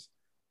reasons,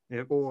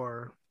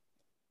 or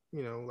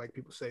like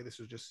people say, this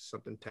is just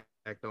something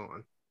tacked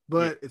on.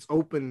 But it's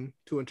open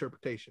to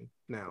interpretation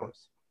now.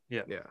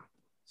 Yeah.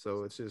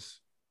 So it's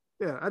just,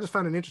 I just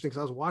found it interesting because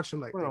I was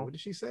watching like, hey, what did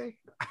she say?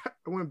 I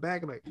went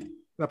back and and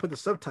I put the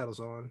subtitles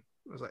on.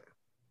 I was like,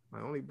 my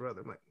only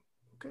brother. I'm like,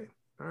 okay,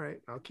 all right,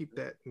 I'll keep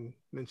that and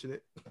mention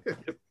it.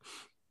 Yep.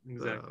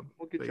 Exactly.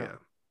 Well, good job.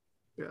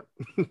 Yeah.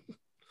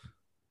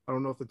 I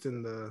don't know if it's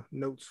in the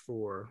notes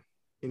for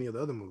any of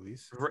the other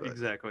movies.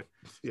 Exactly.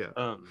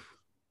 Yeah.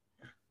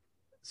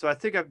 So I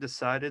think I've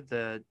decided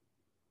that,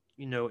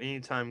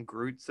 anytime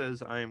Groot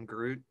says "I am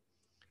Groot,"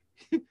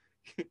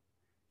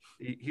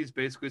 he's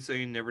basically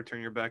saying never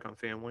turn your back on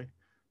family.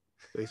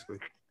 Basically,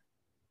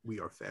 we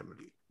are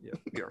family. Yeah,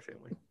 we are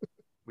family.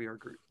 We are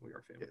Groot. We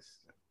are family. Yes.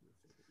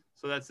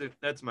 So that's it.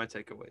 That's my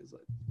takeaway. Is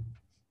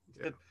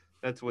Yeah.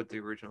 that's what the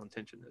original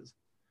intention is.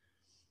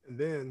 And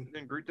then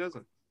Groot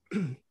doesn't.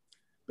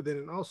 but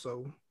then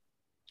also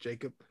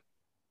Jacob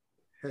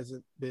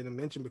hasn't been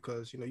mentioned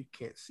because you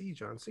can't see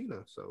John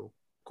Cena, so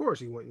of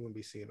course you wouldn't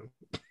be seeing him.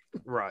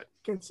 Right.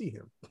 Can't see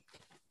him.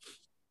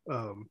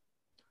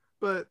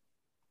 But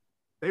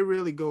they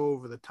really go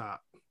over the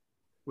top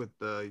with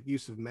the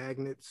use of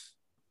magnets.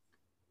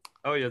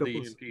 Oh yeah, the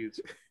EMPs. There's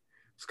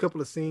a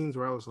couple of scenes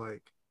where I was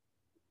like,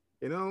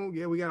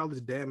 yeah, we got all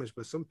this damage,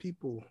 but some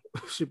people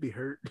should be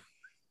hurt.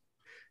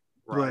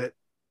 Right. But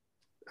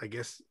I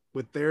guess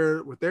with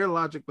their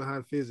logic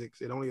behind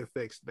physics, it only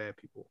affects bad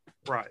people.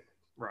 Right.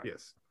 Right.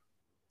 Yes.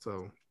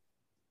 So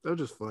they're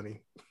just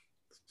funny.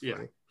 Yeah.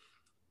 Funny.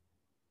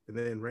 And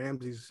then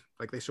Ramsey's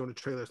like they show in the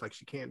trailers, like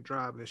she can't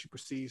drive, and then she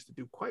proceeds to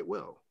do quite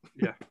well.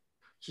 Yeah.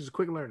 She's a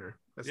quick learner.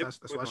 That's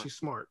why she's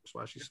smart. That's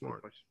why she's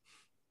smart.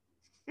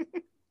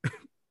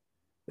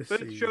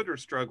 But it showed her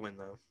struggling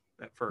though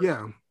at first.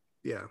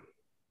 Yeah.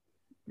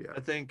 I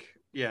think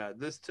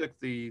this took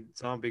the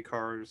zombie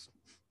car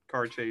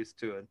chase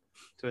to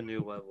a new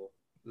level.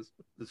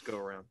 This go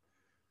around.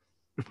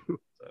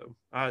 So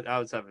I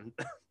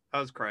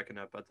was cracking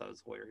up. I thought it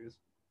was hilarious.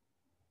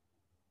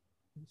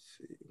 Let's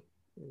see.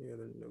 Any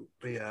other note?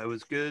 But yeah, it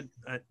was good.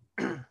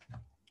 Yeah.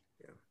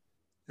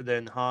 And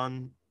then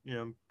Han,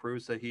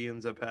 proves that he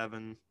ends up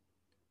having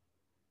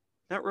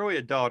not really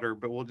a daughter,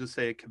 but we'll just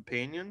say a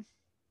companion.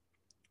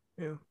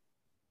 Yeah.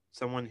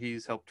 Someone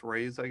he's helped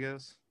raise, I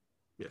guess.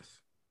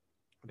 Yes.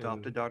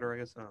 Adopted daughter, I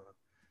guess. I don't know.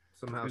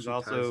 Somehow who's she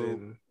also ties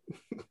in.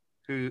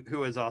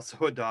 who has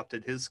also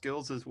adopted his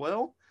skills as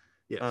well.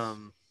 Yes.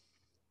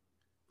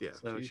 Yeah.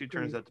 So she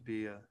turns out to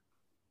be a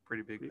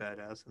pretty big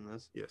badass in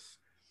this. Yes.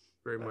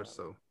 Very much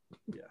so.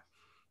 Yeah.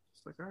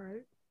 It's like, all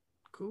right,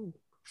 cool.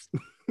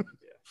 Yeah.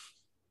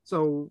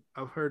 So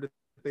I've heard that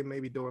they may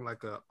be doing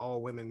like a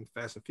all women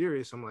Fast and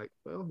Furious. I'm like,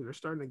 well, they're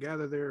starting to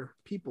gather their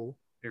people.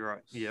 You're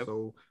right. Yeah.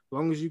 So as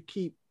long as you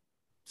keep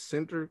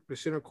the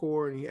center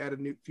core and you add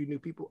few new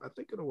people, I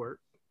think it'll work.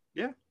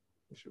 Yeah.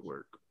 It should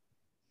work.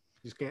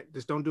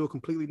 Just don't do a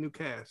completely new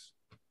cast.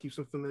 Keep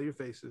some familiar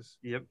faces.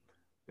 Yep.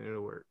 And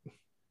it'll work.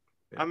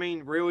 Yeah. I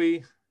mean,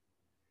 really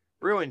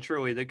and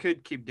truly, they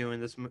could keep doing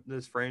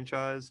this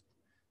franchise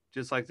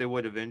just like they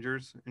would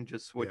Avengers and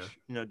just switch,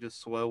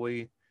 just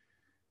slowly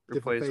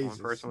replace one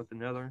person with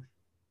another.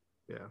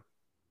 Yeah.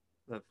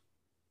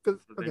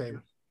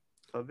 Avengers?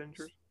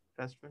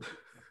 Fast Avengers?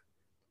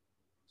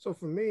 So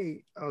for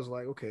me, I was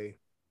like, okay,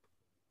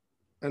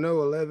 I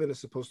know 11 is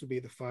supposed to be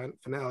the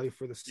finale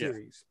for the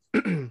series.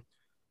 Yeah.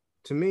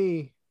 To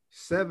me,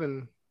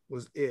 7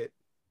 was it,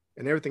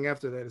 and everything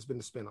after that has been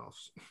the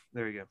spinoffs.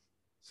 There you go.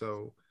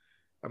 So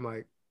I'm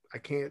like, I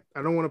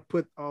don't want to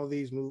put all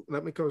these movies.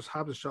 Let me go.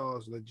 Hobbs and Shaw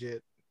is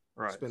legit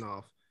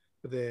spinoff,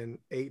 but then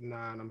 8 and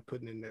 9, I'm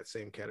putting in that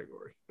same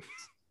category.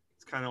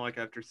 It's kind of like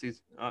after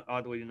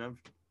oddly enough,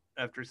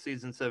 after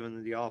season 7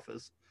 of The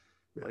Office,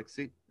 like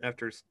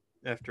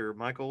after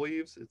Michael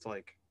leaves, it's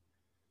like,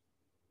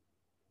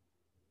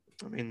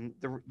 I mean,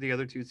 the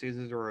other 2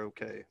 seasons are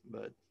okay,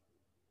 but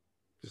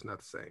just not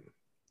the same.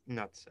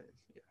 Not the same.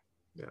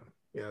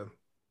 Yeah.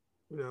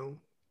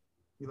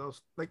 He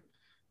lost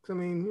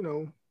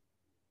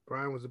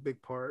Brian was a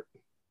big part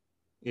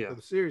of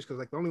the series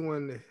because the only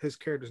one that his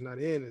character's not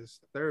in is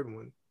the third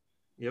one.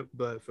 Yep.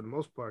 But for the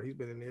most part, he's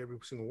been in every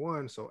single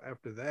one. So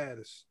after that,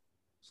 it's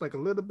like a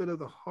little bit of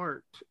the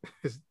heart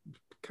has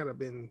kind of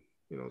been,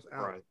 it's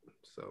out. Right.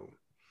 So,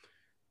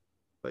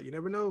 but you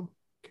never know.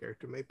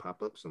 Character may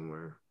pop up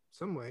somewhere,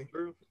 some way.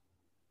 True.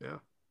 Yeah.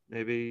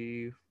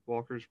 Maybe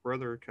Walker's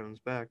brother comes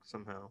back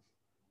somehow.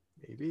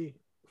 Maybe.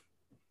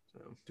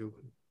 So do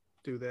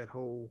that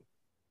whole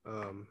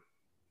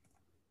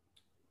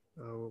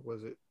what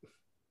was it?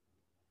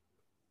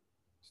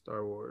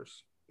 Star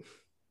Wars.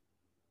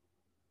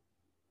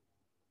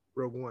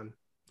 Rogue One.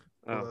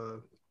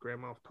 Grand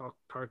Moff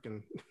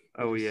Tarkin.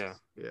 Oh yeah.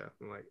 Yeah.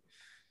 I'm like,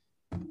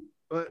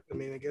 but I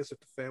mean, I guess if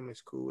the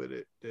family's cool with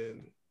it,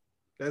 then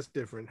that's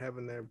different.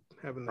 Having their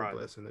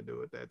blessing to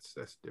do it, that's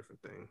a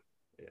different thing.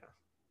 Yeah.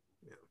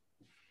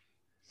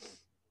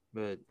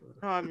 But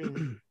no, I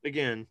mean,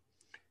 again,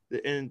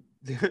 the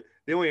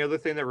only other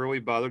thing that really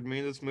bothered me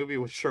in this movie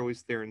was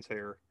Charlize Theron's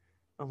hair.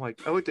 I'm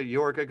like, I looked at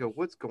York, I go,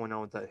 what's going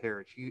on with that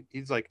hair?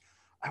 He's like,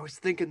 I was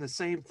thinking the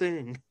same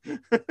thing.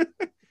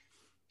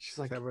 She's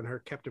like, having her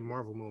Captain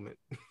Marvel moment.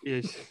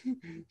 Yeah,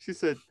 she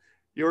said,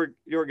 York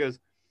goes,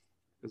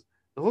 it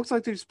looks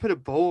like they just put a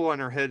bowl on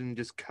her head and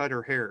just cut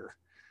her hair.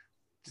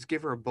 Just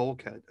give her a bowl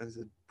cut. I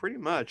said, pretty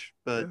much,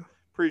 but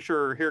pretty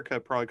sure her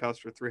haircut probably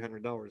cost her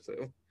 $300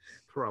 though.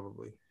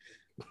 Probably.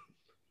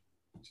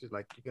 She's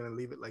like, you're gonna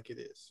leave it like it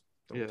is.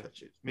 Don't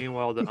touch it.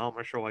 Meanwhile, the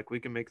Amish are like, we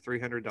can make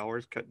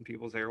 $300 cutting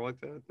people's hair like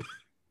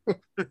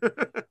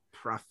that.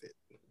 Profit.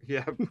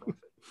 Yeah.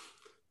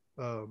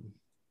 Profit.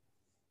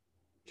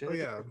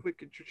 Quick,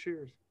 get your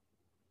cheers.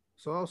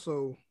 So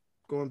also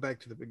going back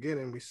to the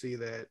beginning, we see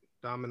that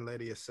Dom and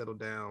Letty has settled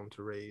down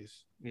to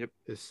raise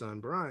his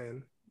son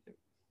Brian. Yep.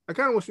 I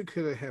kind of wish we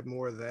could have had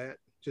more of that,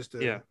 just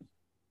to,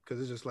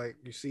 because it's just like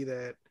you see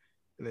that,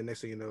 and then next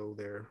thing you know,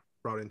 they're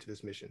brought into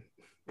this mission.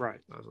 Right.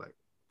 I was like,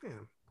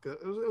 damn,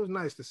 it was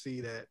nice to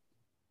see that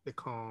the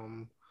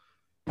calm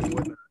and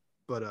whatnot.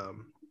 But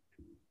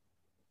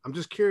I'm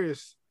just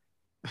curious.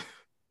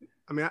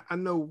 I mean, I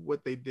know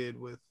what they did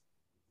with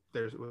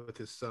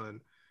his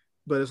son,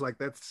 but it's like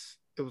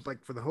it was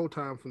like for the whole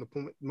time from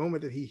the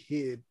moment that he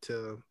hid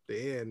to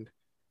the end.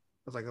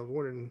 I was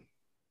wondering,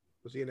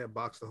 was he in that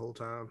box the whole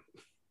time?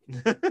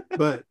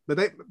 but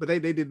they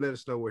did let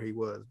us know where he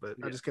was, but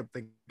Yeah. I just kept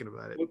thinking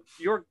about it. Well,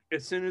 York,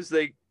 as soon as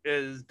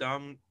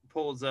Dom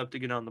pulls up to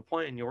get on the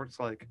plane, York's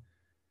like,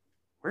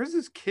 "Where's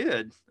this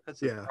kid?" I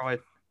said, Yeah. "Probably."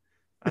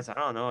 I said,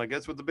 "I don't know. I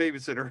guess with the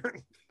babysitter.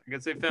 I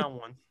guess they found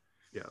one."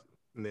 Yeah,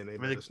 and then they I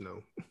mean, let us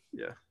know.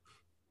 yeah.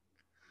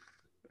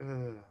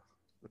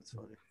 That's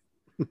funny.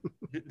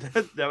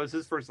 That was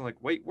his first.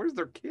 Like, wait, where's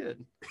their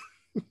kid?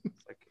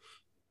 It's like,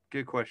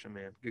 good question,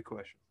 man. Good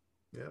question.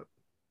 Yep.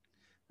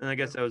 And I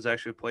guess that was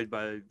actually played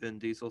by Vin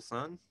Diesel's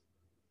son.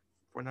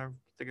 When I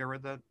think I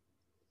read that.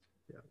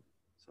 Yeah.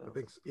 So I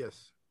think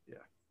yes.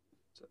 Yeah.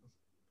 So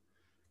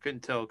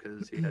couldn't tell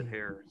because he had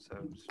hair.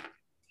 So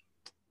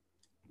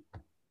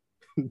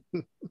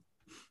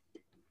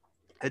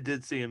I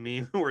did see a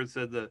meme where it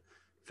said the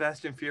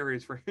Fast and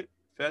Furious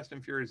Fast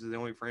and Furious is the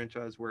only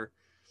franchise where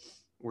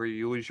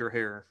you lose your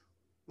hair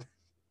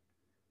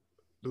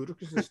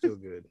Ludacris is still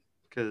good.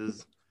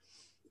 because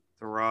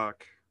The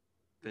Rock,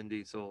 Vin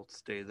Diesel,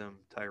 Statham,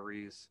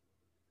 Tyrese.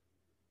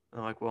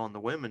 I'm like, well, and the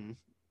women,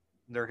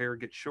 their hair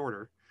gets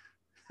shorter.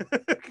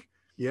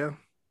 Yeah,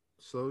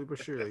 slowly but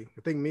surely.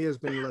 I think Mia's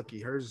been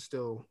lucky. Hers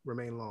still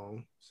remain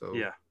long. So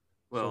Yeah.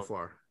 Well, so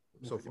I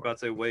was far. about to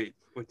say wait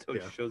till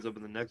Yeah. she shows up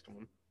in the next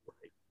one.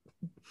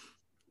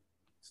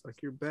 It's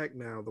like you're back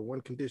now. The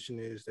one condition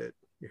is that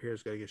your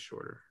hair's got to get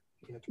shorter.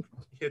 You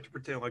have to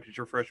pretend like it's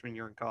your freshman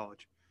year in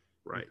college.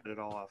 Right. Cut it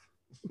all off.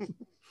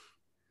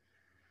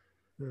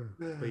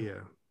 But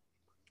yeah,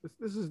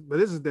 this is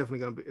definitely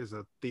gonna be is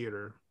a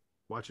theater.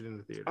 Watch it in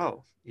the theater.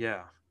 Oh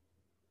yeah.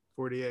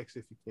 40x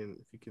if you can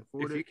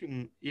afford If you it.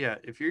 can, yeah.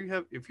 If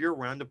you're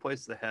around a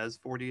place that has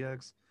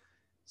 40x,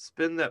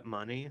 spend that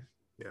money.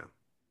 Yeah.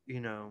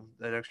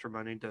 That extra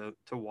money to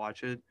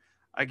watch it.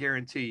 I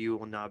guarantee you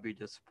will not be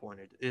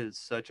disappointed. It is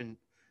such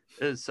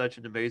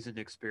an amazing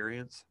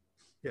experience.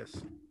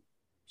 Yes.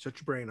 Shut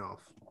your brain off.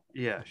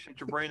 Yeah, shut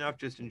your brain off.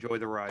 Just enjoy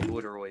the ride.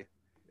 Literally,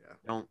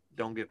 Yeah.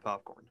 don't get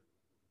popcorn.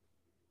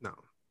 No.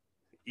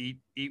 Eat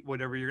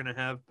whatever you're gonna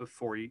have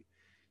before you.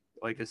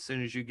 Like as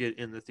soon as you get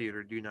in the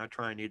theater, do not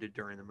try and eat it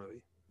during the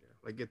movie. Yeah.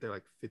 Like get there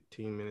like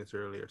 15 minutes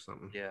early or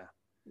something. Yeah,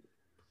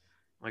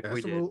 like That's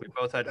we the did. rule. We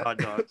both had hot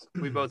dogs.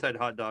 We both had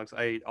hot dogs.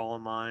 I ate all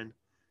of mine.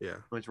 Yeah.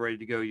 I was ready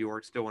to go.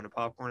 York still wanted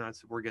popcorn. I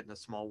said, "We're getting a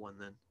small one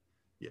then."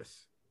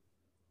 Yes.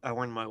 I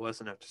learned my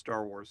lesson after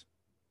Star Wars.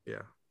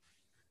 Yeah.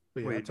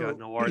 But yeah, We I had told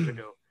gotten a large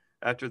ago.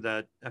 After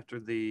that, after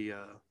the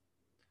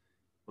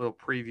little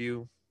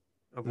preview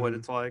of what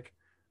it's like,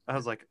 I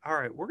was like, "All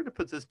right, we're gonna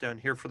put this down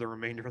here for the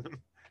remainder of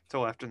them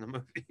until after the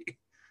movie."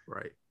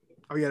 right.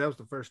 Oh yeah, that was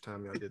the first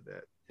time y'all did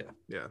that. Yeah.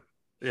 Yeah.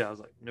 Yeah, I was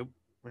like, "Nope,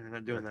 we're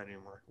not doing that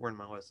anymore. Learned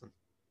my lesson."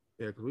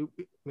 Yeah, because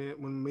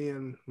when me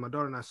and my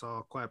daughter and I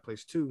saw Quiet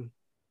Place 2,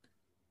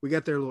 we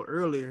got there a little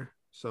earlier.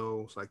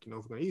 So it's like, if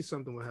we're going to eat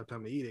something, we'll have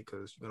time to eat it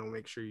because you're going to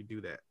make sure you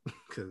do that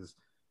because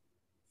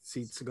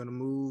seats are going to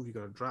move, you're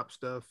going to drop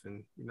stuff,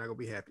 and you're not going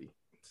to be happy.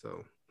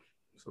 So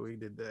we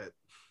did that.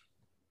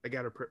 I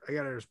got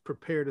her as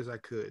prepared as I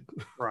could.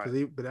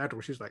 Right. But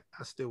afterwards, she was like,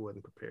 I still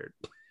wasn't prepared.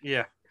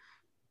 Yeah.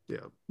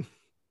 Yeah.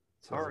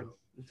 It's hard.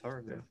 It's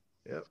hard, man.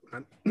 Yeah.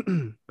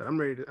 But I'm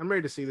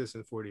ready to see this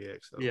in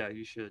 40x. So. Yeah,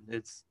 you should.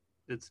 It's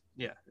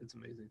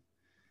amazing.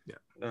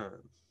 Yeah.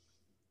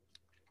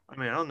 I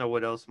mean, I don't know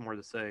what else more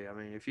to say. I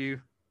mean,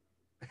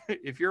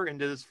 if you're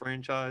into this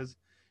franchise,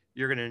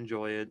 you're gonna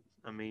enjoy it.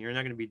 I mean, you're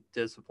not gonna be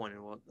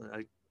disappointed. Well,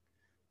 I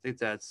think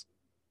that's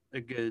a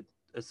good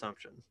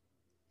assumption.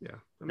 Yeah.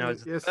 Now,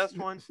 is it the best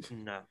one?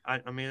 No.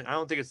 I mean, I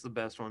don't think it's the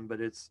best one,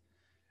 but it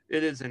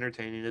is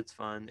entertaining. It's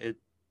fun.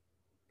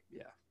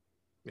 Yeah.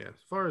 Yeah.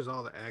 As far as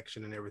all the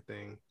action and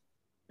everything,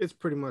 it's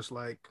pretty much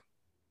like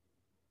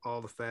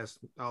all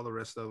the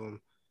rest of them.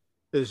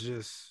 It's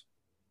just,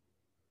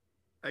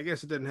 I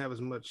guess it doesn't have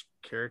as much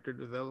character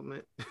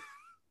development.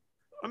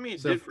 I mean,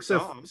 it did for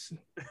Tom.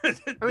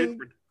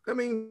 I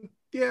mean,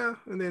 yeah.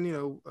 And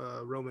then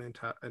Roman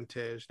and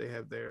Tej, they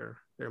have their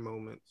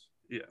moments.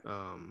 Yeah.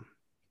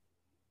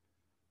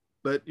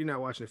 But you're not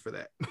watching it for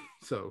that.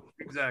 So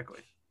exactly.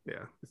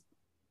 Yeah.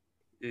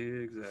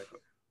 Exactly.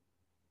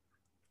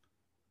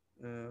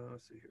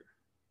 Let's see here.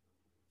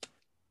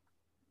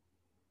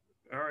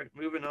 All right,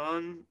 moving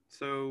on.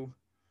 So,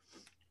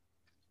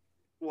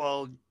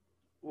 while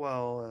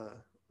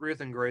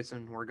Ruth and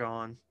Grayson were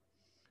gone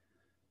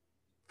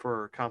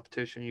for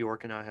competition,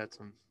 York and I had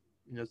some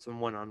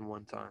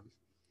one-on-one time.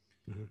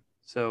 Mm-hmm.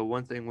 So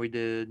one thing we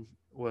did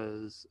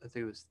was, I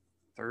think it was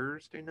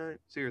Thursday night.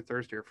 It's either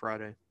Thursday or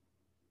Friday.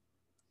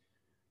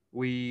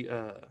 We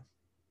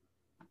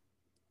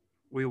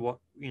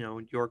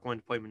York wanted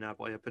to play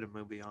Monopoly. I put a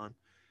movie on.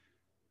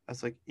 I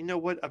was like, you know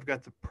what? I've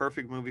got the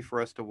perfect movie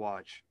for us to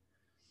watch.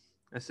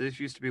 I said, this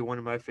used to be one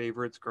of my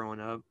favorites growing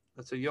up.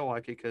 I said, you'll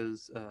like it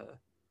because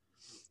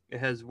it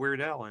has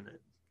Weird Al in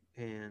it.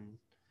 And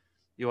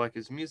you like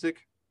his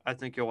music? I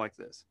think you'll like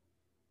this.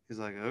 He's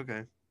like,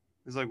 okay.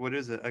 He's like, what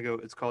is it? I go,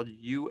 it's called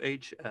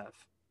UHF.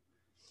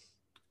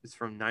 It's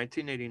from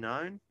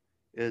 1989.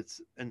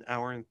 It's an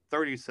hour and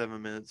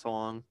 37 minutes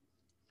long.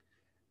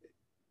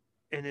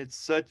 And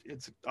it's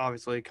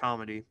obviously a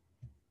comedy.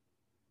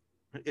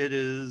 It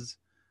is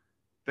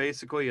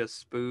basically a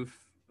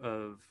spoof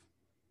of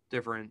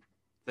different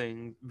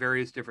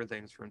various different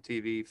things from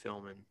TV,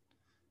 film, and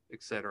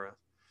etc.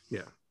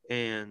 Yeah.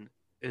 And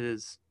it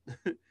is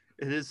it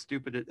is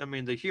stupid. I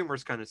mean, the humor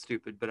is kind of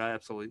stupid, but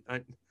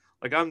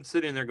I'm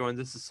sitting there going,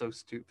 "This is so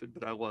stupid,"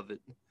 but I love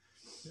it.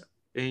 Yeah.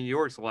 And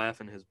York's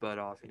laughing his butt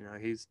off.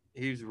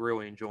 He's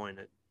really enjoying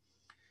it.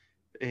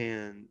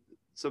 And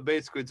so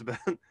basically, it's about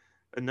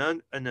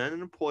an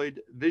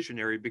unemployed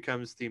visionary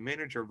becomes the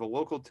manager of a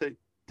local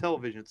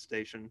television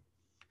station.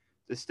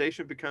 The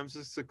station becomes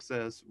a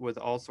success with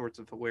all sorts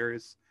of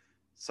hilarious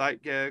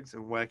sight gags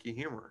and wacky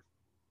humor,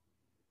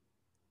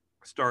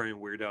 starring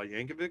Weird Al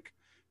Yankovic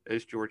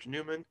as George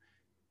Newman,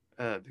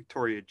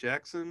 Victoria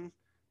Jackson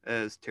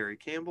as Terry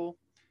Campbell,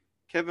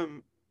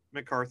 Kevin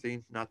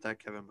McCarthy, not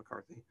that Kevin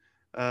McCarthy,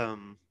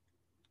 um,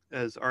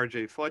 as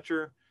R.J.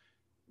 Fletcher,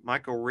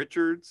 Michael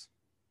Richards,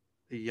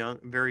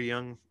 very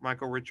young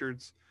Michael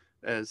Richards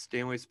as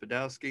Stanley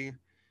Spadowski,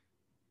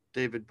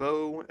 David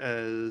Bowe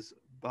as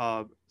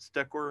Bob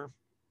Steckler,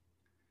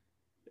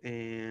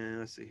 and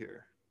let's see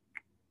here.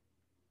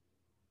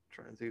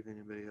 Trying to think of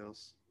anybody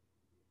else.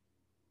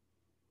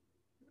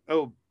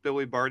 Oh,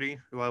 Billy Barty,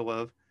 who I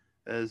love,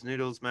 as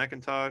Noodles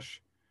McIntosh,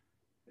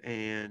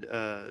 and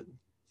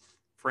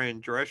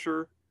Fran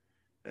Drescher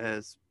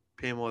as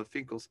Pamela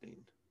Finkelstein.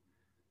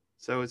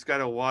 So it's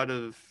got a lot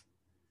of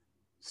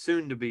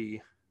soon to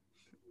be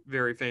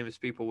very famous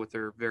people with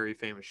their very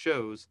famous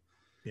shows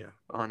Yeah.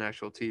 on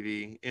actual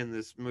TV in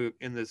this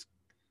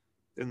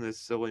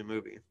silly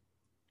movie.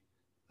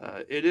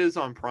 It is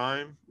on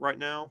Prime right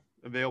now,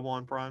 available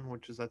on Prime,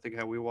 which is I think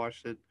how we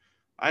watched it.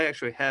 I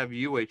actually have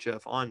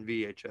UHF on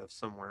VHF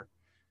somewhere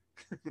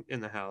in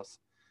the house,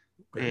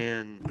 Okay.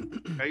 and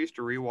I used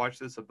to rewatch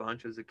this a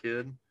bunch as a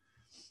kid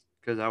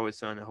because I always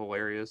found it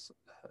hilarious.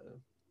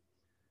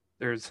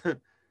 There's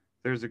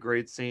there's a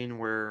great scene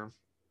where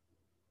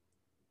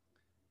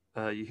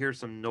you hear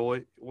some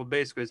noise. Well,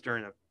 basically, it's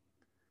during a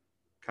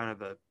kind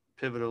of a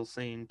pivotal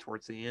scene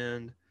towards the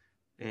end,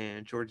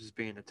 and George is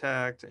being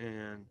attacked,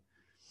 and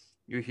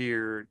you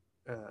hear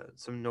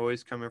some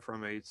noise coming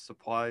from a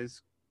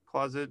supplies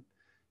closet,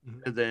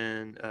 Mhm. and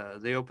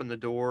then they open the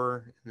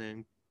door, and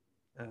then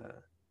uh,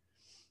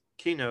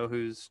 Kino,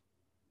 who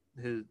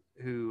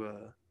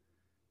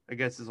I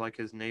guess is like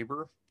his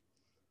neighbor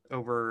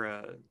over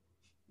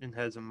and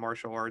has a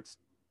martial arts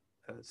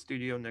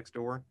studio next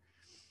door,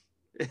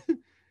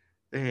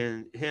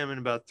 and him and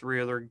about three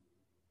other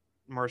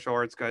martial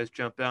arts guys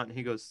jump out, and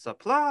he goes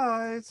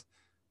supplies,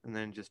 and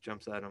then just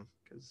jumps at him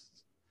because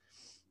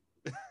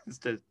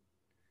instead,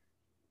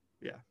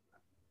 yeah.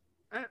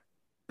 I,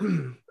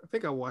 I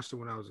think I watched it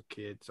when I was a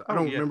kid, so I Oh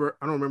don't yeah, remember.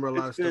 I don't remember a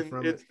lot of stuff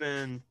from it. it's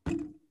been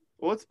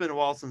well, it's been a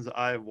while since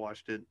I've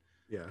watched it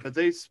Yeah. because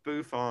they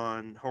spoof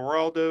on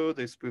Geraldo,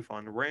 they spoof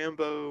on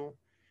Rambo,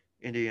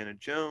 Indiana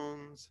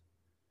Jones,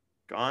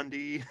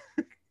 Gandhi,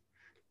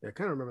 Yeah. I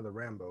kind of remember the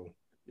Rambo.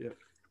 yeah,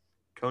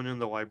 Conan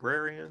the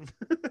Librarian,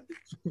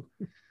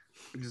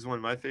 which is one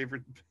of my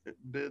favorite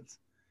bits.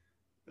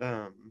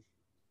 Um,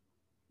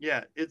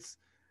 yeah, it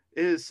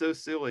is so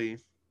silly,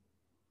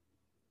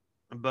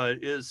 but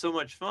it is so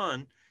much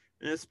fun,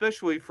 and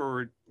especially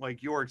for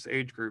like York's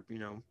age group,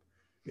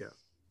 Yeah.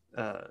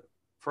 uh,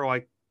 for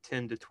like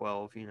 10 to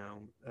 12,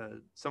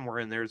 somewhere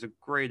in there is a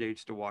great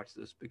age to watch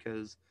this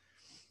because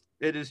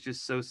it is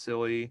just so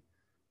silly.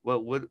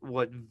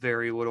 What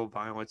very little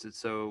violence. It's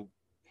so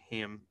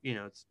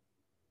it's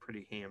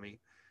pretty hammy.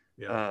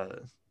 Yeah. Uh,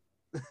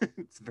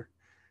 it's very,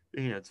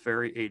 it's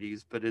very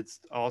 80s, but it's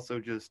also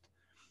just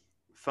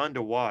fun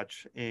to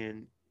watch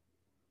and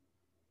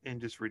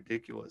just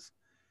ridiculous.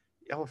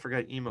 Oh, I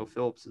forgot Emo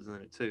Phillips is in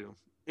it too.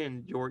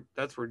 And York,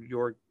 that's where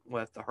York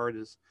left the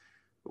hardest.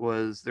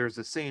 Was there's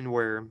a scene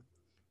where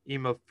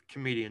Emo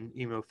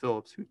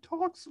Phillips, who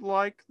talks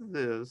like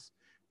this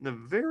in a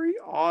very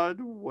odd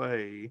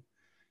way,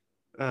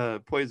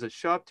 plays a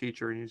shop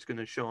teacher, and he's going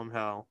to show him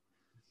how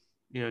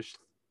you know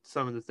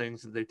some of the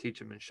things that they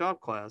teach him in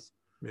shop class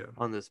Yeah.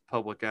 on this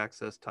public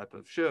access type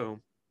of show.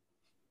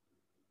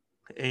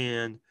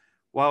 And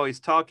while he's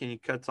talking, he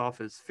cuts off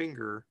his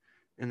finger,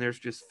 and there's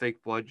just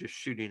fake blood just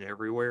shooting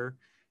everywhere.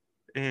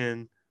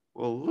 And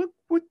well, look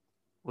what.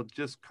 Well,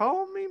 just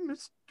call me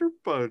Mr.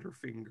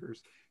 Butterfingers.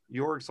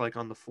 York's like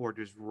on the floor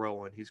just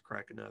rolling. He's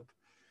cracking up.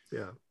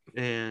 Yeah.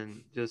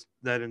 And just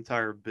that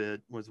entire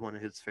bit was one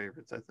of his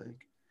favorites, I think.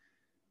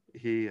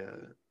 He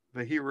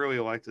but he really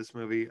liked this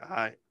movie.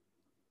 I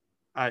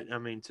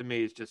mean, to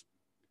me it's just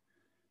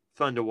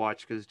fun to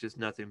watch because it's just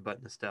nothing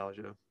but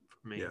nostalgia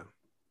for me. Yeah.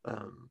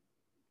 Um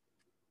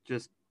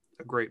just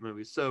a great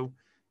movie. So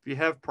if you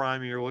have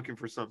Prime and you're looking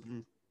for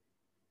something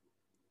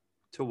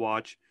to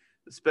watch,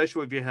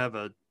 especially if you have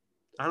a,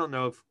 I don't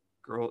know if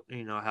girl,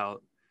 how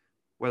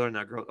whether or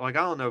not girl, like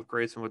I don't know if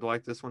Grayson would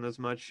like this one as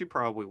much. She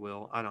probably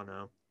will. I don't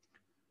know.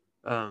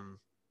 Um,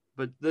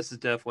 but this is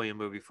definitely a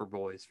movie for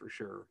boys for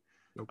sure.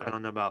 I Okay.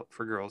 don't know about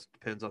for girls,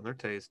 depends on their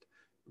taste,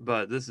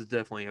 but this is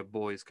definitely a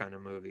boys kind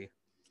of movie,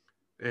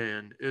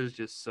 and it was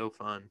just so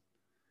fun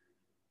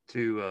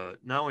to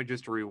not only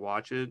just to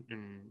rewatch it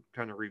and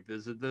kind of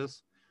revisit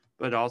this,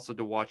 but also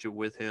to watch it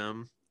with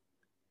him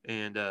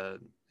and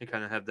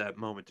kind of have that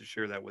moment to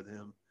share that with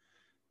him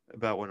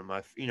about one of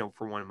my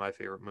for one of my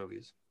favorite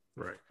movies.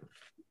 Right.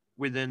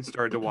 We then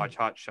started to watch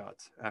Hot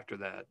Shots after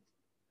that,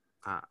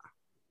 Ah.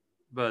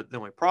 but the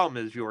only problem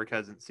is York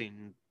hasn't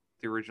seen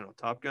the original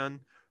Top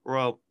Gun.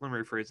 Well, let me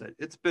rephrase that.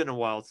 It's been a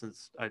while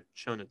since I've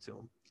shown it to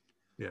him.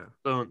 Yeah.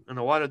 So, and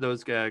a lot of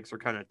those gags are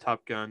kind of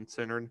Top Gun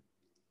centered.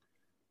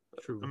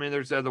 I True. mean,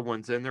 there's other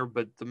ones in there,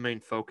 but the main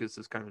focus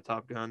is kind of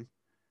Top Gun.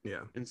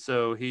 Yeah. And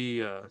so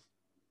he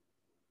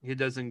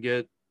doesn't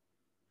get.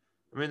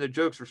 I mean, the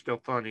jokes are still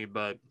funny,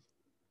 but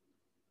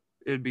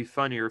it'd be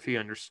funnier if he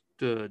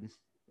understood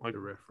like The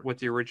what reference.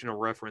 the original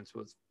reference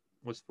was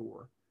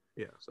for.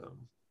 Yeah. So,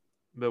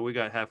 but we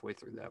got halfway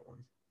through that one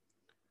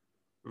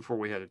before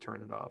we had to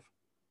turn it off.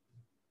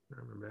 I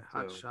remember that.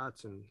 Hot So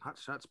Shots and Hot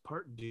Shots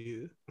Part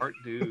 2. part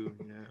two,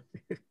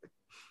 yeah.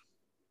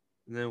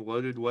 And then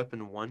Loaded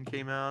Weapon 1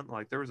 came out.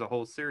 Like there was a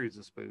whole series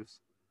of spoofs.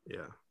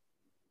 Yeah.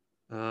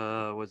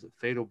 Was it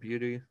Fatal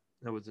Beauty?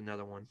 That was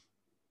another one.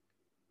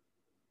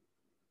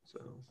 So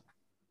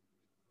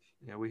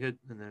yeah, we hit,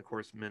 and then of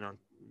course Men on,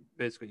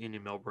 basically any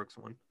Mel Brooks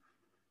one.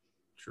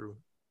 True.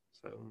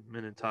 So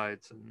Men in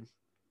Tights and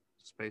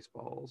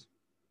Spaceballs.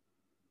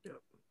 Yep.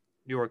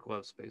 New York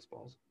loves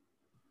Spaceballs,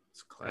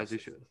 It's as he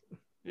classic. should.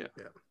 Yeah,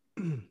 Yeah.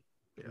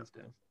 Yeah. hands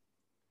down.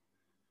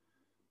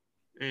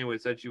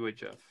 Anyways, that's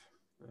UHF.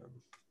 Um,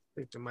 I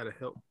think it might have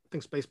helped. I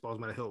think Spaceballs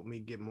might have helped me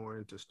get more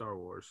into Star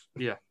Wars.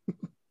 yeah.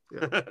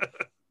 Yep.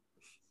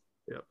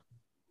 Yep.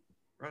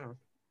 Right on.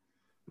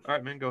 All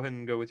right, man. Go ahead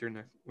and go with your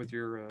next with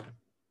your.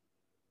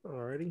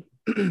 Alrighty.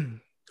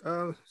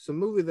 Some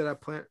movie that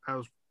I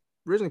was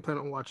originally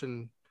planning on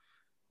watching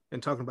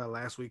and talking about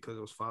last week because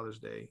it was Father's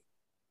Day,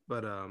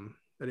 but I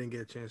didn't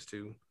get a chance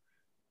to.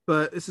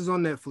 But this is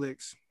on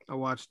Netflix. I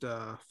watched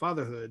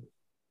Fatherhood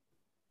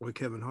with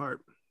Kevin Hart.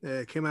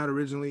 It came out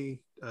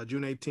originally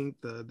June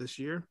 18th this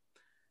year.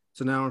 It's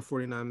an hour and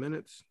 49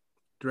 minutes.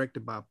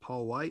 Directed by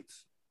Paul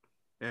Weitz,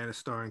 and it's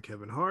starring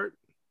Kevin Hart.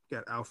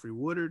 Got Alfre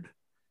Woodard,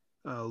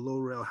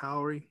 Laurel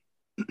Howery,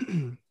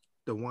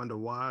 DeWanda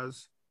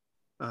Wise,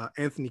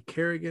 Anthony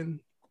Kerrigan,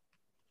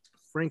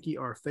 Frankie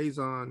R.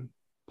 Faison,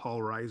 Paul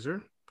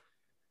Reiser.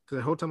 Because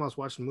the whole time I was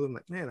watching the movie, I'm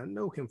like, man, I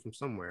know him from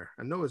somewhere.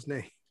 I know his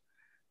name.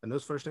 I know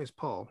his first name's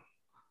Paul.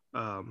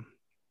 Um,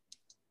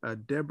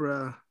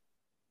 Deborah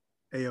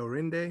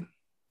Ayorinde,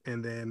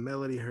 and then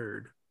Melody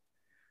Hurd.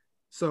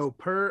 So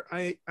per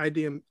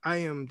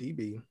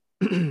IMDb,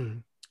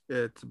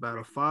 it's about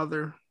a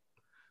father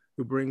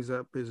who brings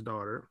up his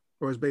daughter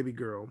or his baby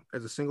girl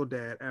as a single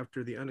dad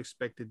after the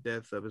unexpected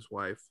death of his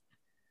wife,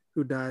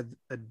 who died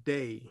a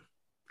day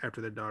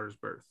after their daughter's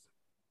birth.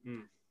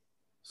 Mm.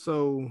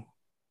 So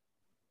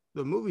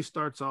the movie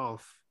starts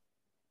off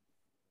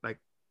like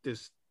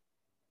this,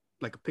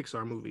 like a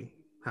Pixar movie.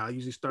 How it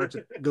usually starts,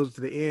 it goes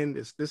to the end.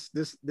 It's this.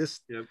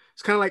 Yep.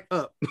 It's kind of like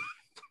Up.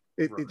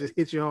 It Right. just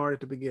hits you hard at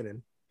the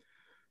beginning.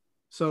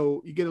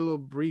 So you get a little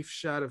brief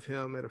shot of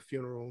him at a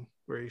funeral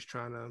where he's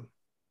trying to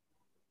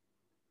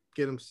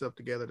get himself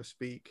together to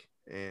speak,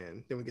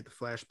 and then we get the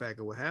flashback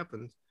of what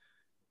happens.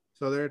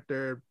 So they're at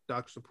their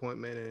doctor's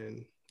appointment,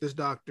 and this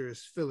doctor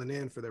is filling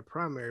in for their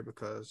primary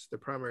because their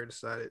primary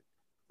decided,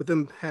 with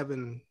them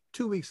having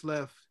 2 weeks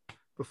left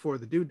before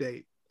the due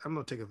date, I'm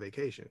gonna take a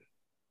vacation.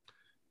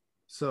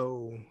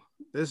 So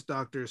this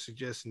doctor is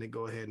suggesting they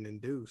go ahead and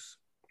induce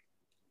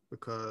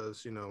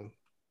because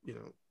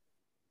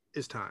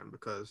it's time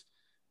because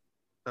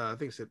I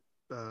think it's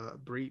a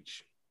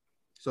breach.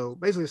 So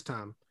basically, it's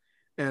time,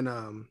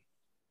 and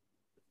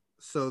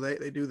so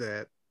they do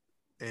that,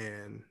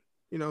 and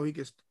he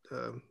gets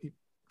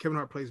Kevin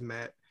Hart plays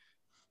Matt,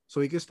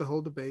 so he gets to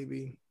hold the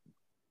baby.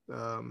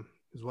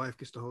 His wife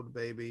gets to hold the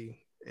baby,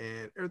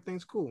 and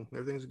everything's cool.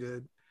 Everything's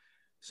good.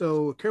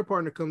 So a care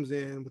partner comes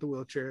in with a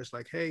wheelchair. It's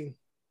like, hey,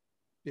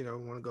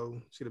 want to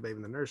go see the baby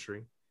in the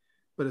nursery.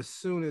 But as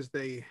soon as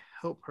they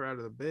help her out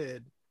of the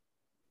bed,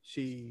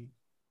 she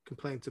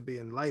complains of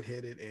being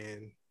lightheaded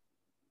and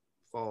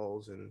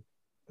falls in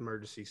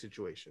emergency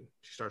situation.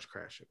 She starts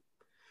crashing.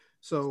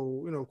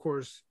 So, of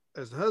course,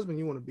 as the husband,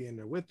 you want to be in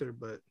there with her,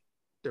 but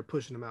they're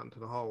pushing them out into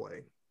the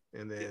hallway.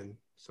 And then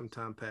some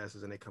time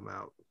passes and they come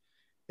out.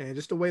 And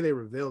just the way they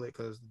reveal it,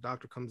 because the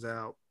doctor comes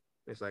out,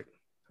 it's like,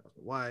 how's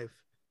the wife?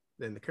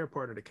 Then the care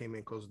partner that came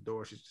in closed the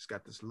door. She's just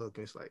got this look,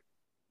 and it's like,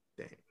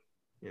 dang.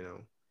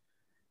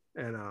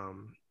 And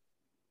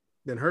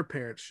then her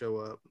parents show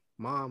up.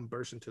 Mom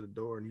bursts into the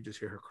door, and you just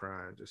hear her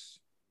crying, just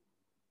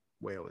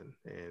wailing.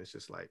 And it's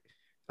just like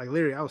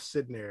literally, I was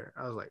sitting there.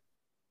 I was like,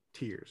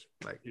 tears,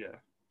 like Yeah.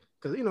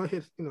 because it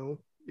hit the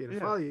Yeah.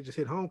 father, you just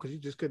hit home because you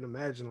just couldn't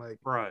imagine like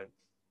Right.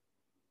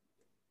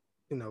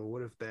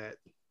 what if that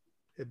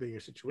had been your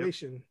Yep.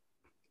 situation,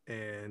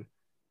 and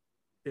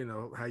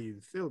how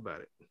you feel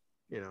about it,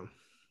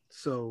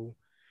 so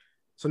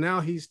so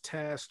now he's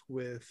tasked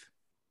with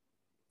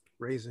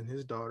raising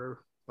his daughter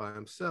by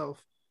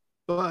himself,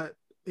 but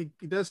he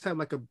does have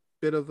like a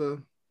bit of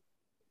a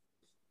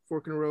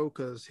fork in the road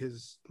because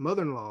his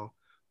mother-in-law,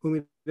 whom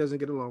he doesn't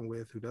get along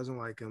with, who doesn't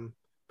like him,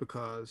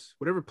 because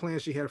whatever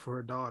plans she had for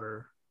her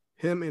daughter,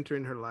 him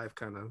entering her life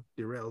kind of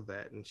derailed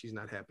that, and she's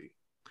not happy.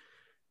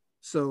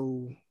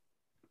 So,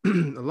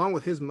 along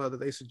with his mother,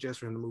 they suggest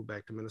for him to move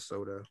back to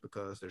Minnesota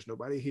because there's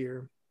nobody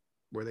here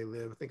where they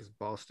live. I think it's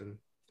Boston,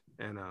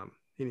 and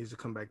he needs to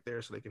come back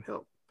there so they can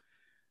help.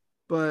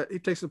 But he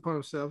takes it upon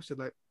himself. Said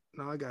like,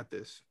 "No, I got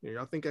this.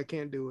 Y'all think I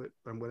can't do it,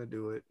 but I'm going to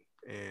do it."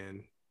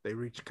 And they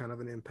reach kind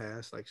of an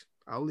impasse. Like,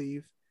 I'll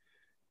leave.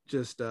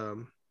 Just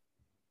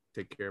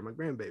take care of my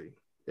grandbaby,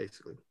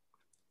 basically.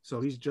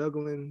 So he's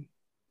juggling,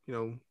 you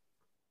know,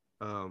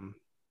 um,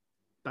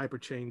 diaper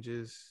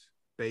changes,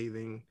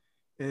 bathing,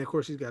 and of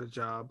course he's got a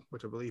job,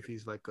 which I believe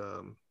he's like.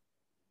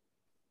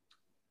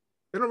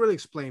 They don't really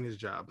explain his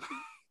job.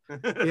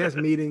 He has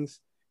meetings.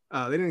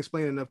 They didn't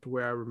explain enough to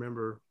where I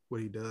remember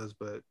what he does,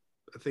 but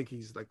I think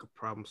he's like a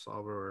problem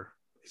solver, or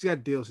he's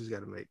got deals he's got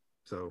to make.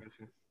 So,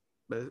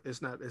 but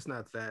it's not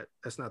that.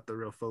 That's not the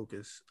real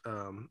focus.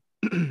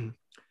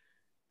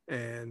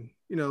 And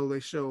they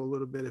show a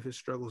little bit of his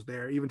struggles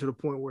there, even to the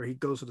point where he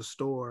goes to the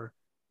store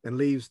and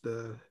leaves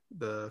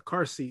the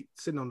car seat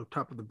sitting on the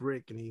top of the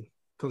brick, and he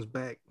comes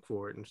back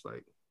for it, and it's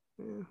like,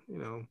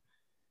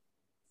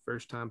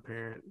 first time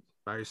parent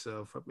by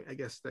yourself. I mean, I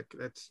guess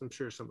that's I'm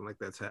sure something like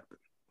that's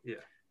happened.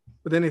 Yeah.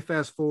 But then they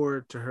fast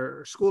forward to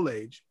her school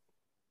age,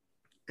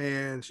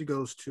 and she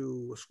goes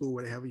to a school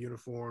where they have a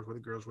uniforms, where the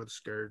girls wear the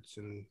skirts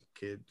and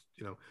kids,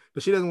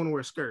 but she doesn't want to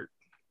wear a skirt.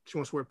 She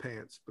wants to wear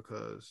pants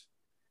because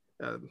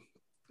I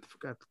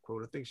forgot the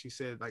quote. I think she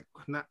said like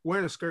not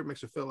wearing a skirt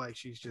makes her feel like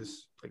she's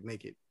just like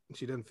naked.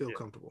 She doesn't feel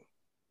comfortable.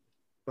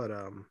 But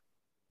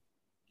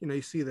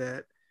you see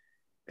that,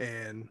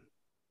 and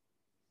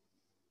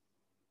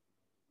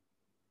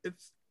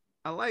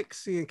I like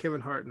seeing Kevin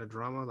Hart in a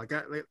drama. Like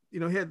he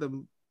had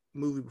the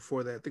movie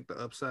before that. I think The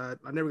Upside.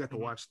 I never got to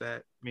watch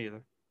that. Me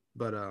either.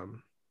 But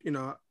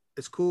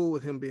it's cool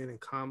with him being in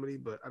comedy,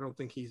 but I don't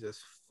think he's as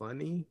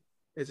funny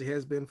as he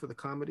has been for the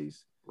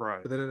comedies.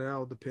 Right. But then it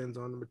all depends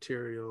on the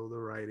material, the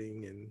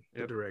writing, and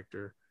the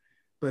director.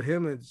 But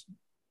him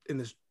in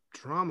this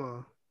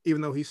drama, even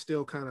though he's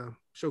still kind of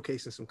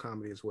showcasing some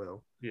comedy as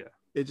well. Yeah.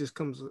 It's just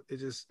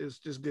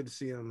good to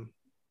see him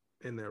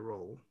in that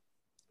role,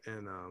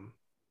 and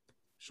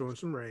showing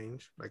some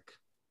range. Like,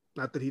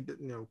 not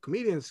that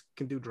comedians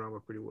can do drama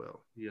pretty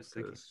well. Yes,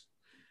 they can.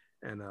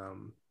 And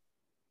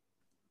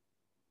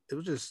it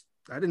was just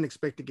I didn't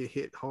expect to get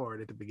hit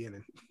hard at the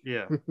beginning.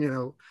 Yeah.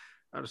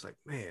 I was like,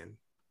 man,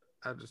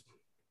 I just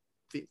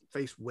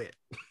face wet.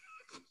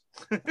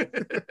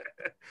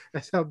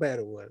 That's how bad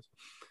it was.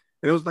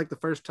 And it was like the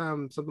first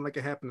time something like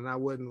it happened, and I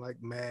wasn't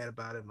like mad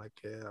about it. I'm like,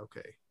 yeah,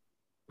 okay,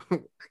 I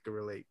can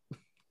relate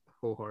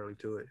wholeheartedly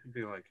to it. You'd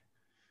be like,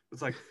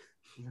 it's like,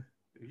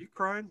 are you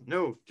crying?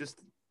 No, just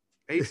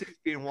AC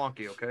being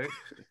wonky, okay?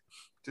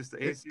 Just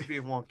the AC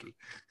being wonky.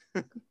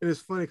 And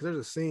it's funny because there's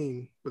a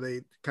scene where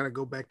they kind of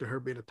go back to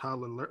her being a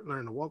toddler,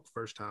 learning to walk the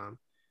first time.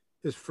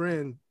 His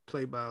friend,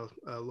 played by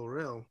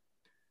Laurel,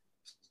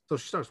 so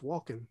she starts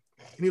walking,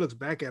 and he looks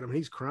back at him, and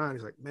he's crying.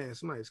 He's like, man,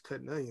 somebody's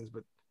cutting onions,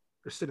 but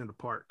they're sitting in the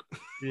park.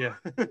 Yeah.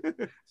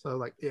 So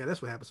like, yeah,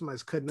 that's what happened.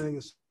 Somebody's cutting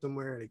onions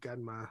somewhere, and it got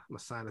in my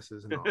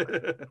sinuses and all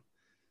that.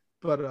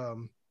 But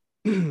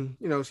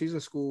she's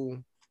in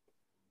school.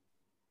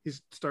 He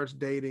starts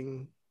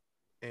dating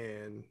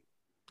and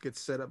gets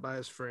set up by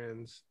his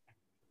friends.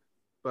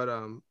 But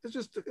it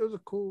was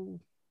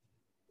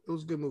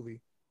a good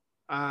movie.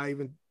 I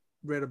even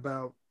read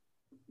about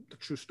the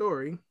true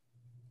story,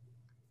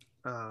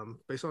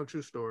 based on a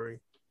true story.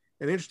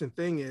 And the interesting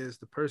thing is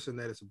the person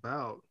that it's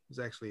about is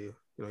actually,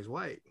 he's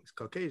white, he's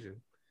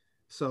Caucasian.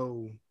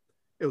 So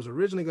it was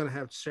originally going to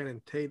have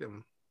Channing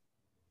Tatum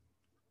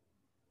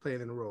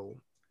playing in the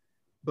role,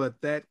 but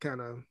that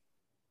kind of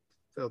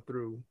fell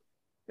through.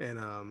 And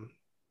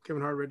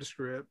Kevin Hart read the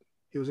script.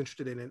 He was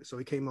interested in it, so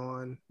he came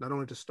on not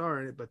only to star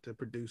in it but to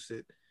produce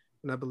it.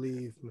 And I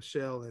believe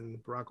Michelle and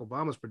Barack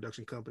Obama's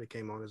production company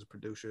came on as a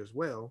producer as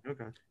well.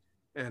 Okay.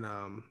 And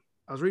I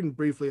was reading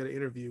briefly at an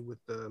interview with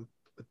the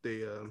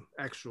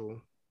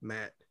actual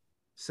Matt,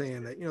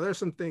 saying that there's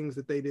some things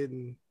that they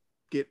didn't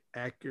get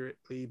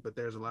accurately, but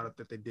there's a lot of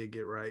that they did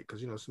get right,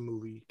 because it's a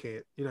movie,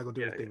 you're not gonna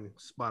do everything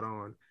spot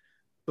on.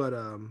 But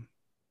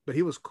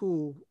he was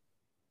cool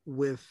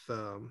with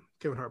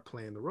Kevin Hart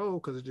playing the role,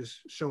 because it's just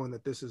showing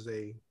that this is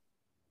a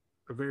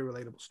very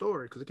relatable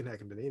story, because it can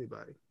happen to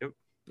anybody. Yep.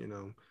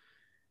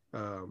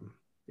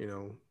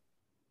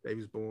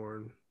 Baby's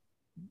born,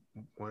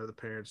 one of the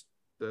parents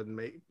doesn't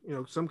make,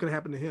 something could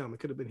happen to him. It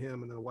could have been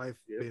him and the wife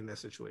being in that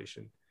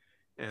situation.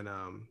 And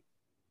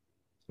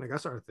Like I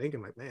started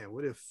thinking, like, man,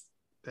 what if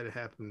that had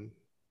happened?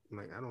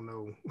 Like, I don't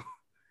know.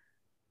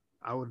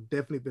 I would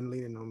definitely been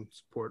leaning on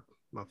support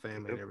my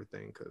family and Yep.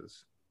 everything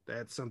because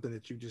that's something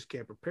that you just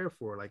can't prepare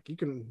for. Like you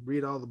can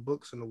read all the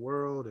books in the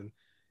world and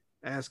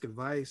ask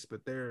advice,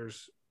 but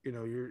there's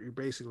you're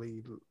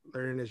basically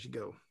learning as you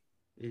go.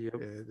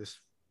 Yep. This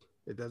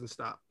it doesn't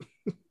stop.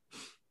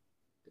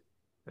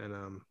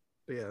 And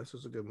but yeah, this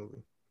was a good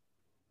movie.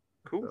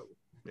 Cool. So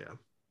yeah,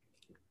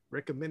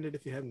 recommend it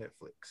if you have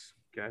Netflix.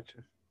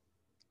 Gotcha.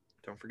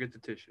 Don't forget the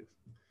tissue.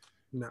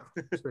 No,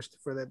 especially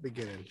for that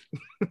beginning.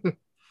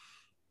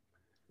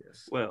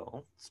 Yes.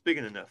 Well,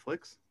 speaking of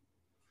Netflix,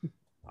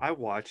 I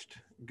watched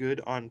Good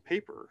on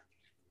Paper,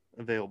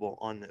 available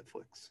on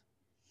Netflix,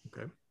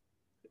 Okay.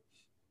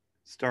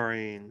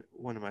 starring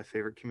one of my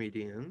favorite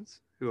comedians,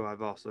 who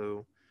I've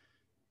also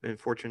been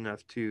fortunate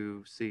enough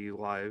to see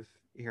live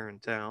here in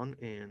town.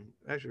 And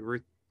actually,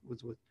 Ruth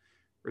was with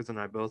Ruth and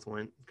I both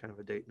went, kind of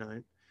a date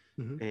night,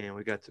 Mm-hmm. and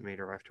we got to meet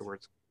her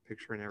afterwards,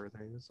 picture and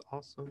everything. It's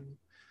awesome.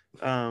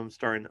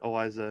 Starring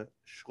Eliza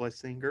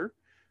Schlesinger,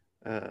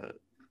 uh,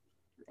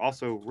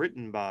 also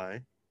written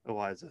by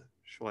Eliza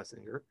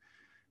Schlesinger,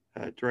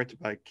 directed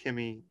by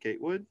Kimmy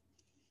Gatewood.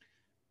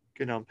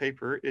 Good on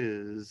Paper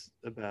is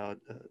about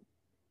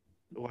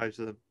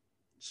Eliza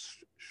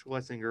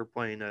Schlesinger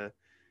playing a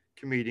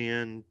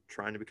comedian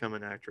trying to become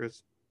an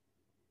actress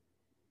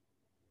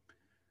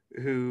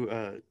who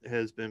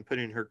has been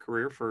putting her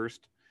career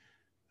first.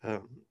 A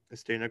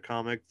stand-up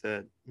comic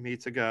that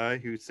meets a guy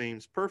who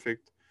seems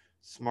perfect,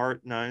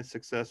 smart, nice,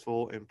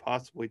 successful, and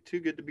possibly too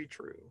good to be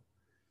true.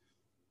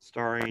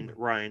 Starring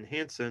Ryan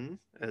Hansen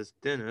as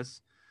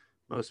Dennis.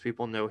 Most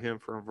people know him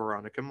from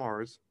Veronica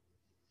Mars,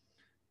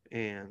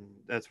 and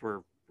that's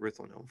where Ruth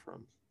will know him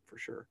from for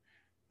sure.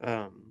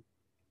 Um,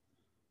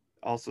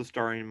 Also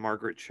starring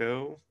Margaret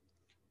Cho,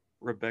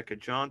 Rebecca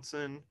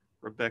Johnson,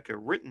 Rebecca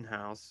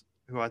Rittenhouse,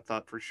 who I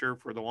thought for sure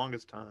for the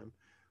longest time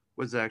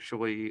was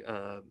actually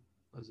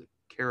was it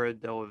Cara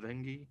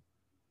Delevingne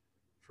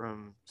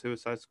from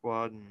Suicide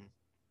Squad and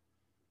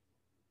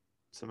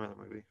some other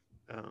movie.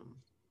 Um,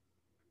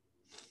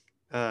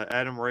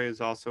 Adam Ray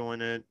is also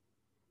in it,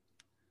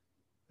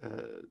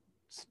 uh,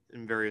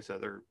 and various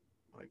other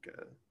like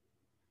a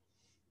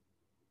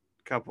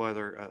couple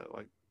other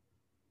like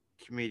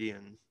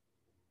comedian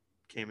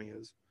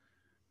cameos.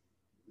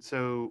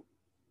 So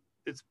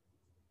it's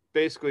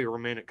basically a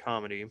romantic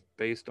comedy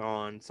based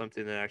on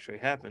something that actually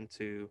happened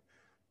to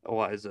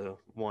Eliza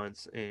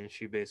once, and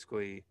she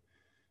basically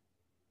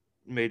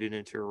made it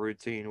into a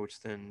routine,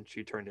 which then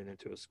she turned it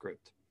into a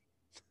script.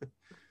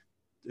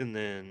 And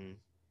then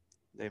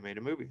they made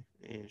a movie,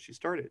 and she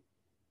started.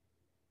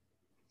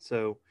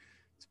 So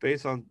it's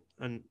based on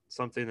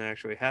something that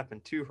actually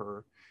happened to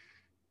her,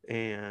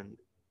 and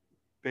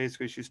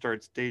basically she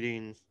starts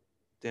dating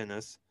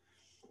Dennis.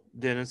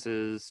 Dennis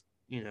is,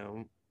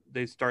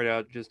 they start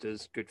out just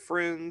as good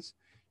friends,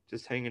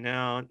 just hanging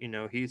out.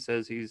 He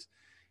says he's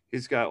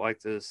got like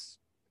this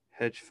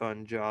hedge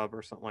fund job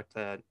or something like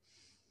that,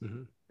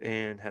 Mm-hmm.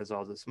 and has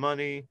all this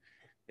money,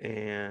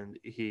 and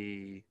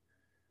he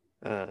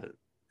uh,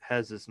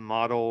 has this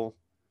model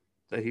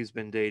that he's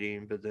been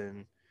dating, but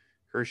then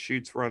her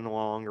shoots run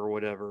along or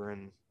whatever,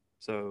 and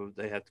so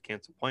they have to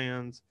cancel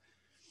plans.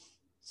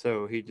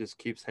 So he just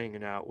keeps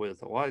hanging out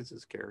with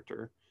Eliza's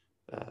character,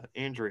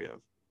 Andrea.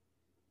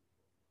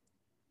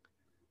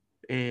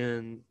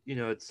 And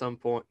at some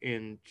point,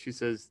 and she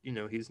says,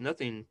 he's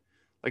nothing,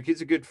 like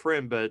he's a good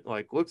friend, but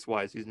like looks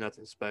wise, he's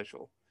nothing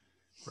special.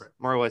 Right.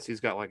 More or less, he's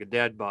got like a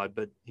dad bod,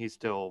 but he's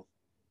still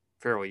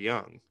fairly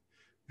young.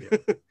 Yeah.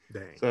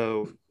 Dang.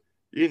 So,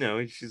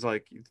 she's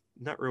like,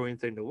 not really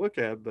anything to look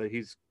at, but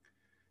he's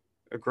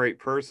a great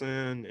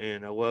person,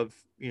 and I love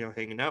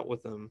hanging out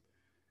with him.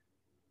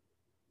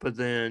 But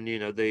then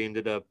they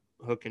ended up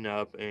hooking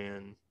up,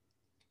 and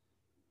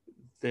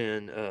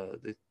then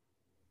they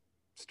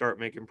start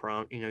making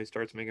he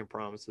starts making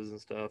promises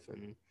and stuff,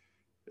 and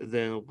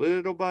then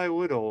little by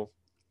little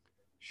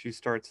she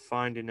starts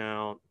finding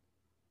out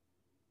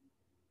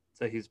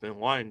that he's been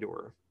lying to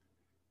her,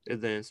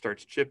 and then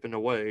starts chipping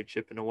away,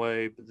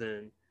 but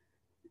then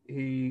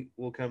he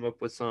will come up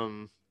with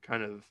some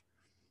kind of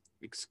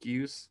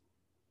excuse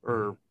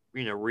Mm-hmm.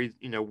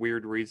 or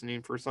weird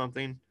reasoning for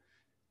something,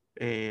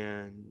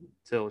 and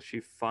till she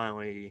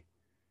finally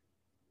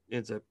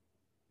ends up,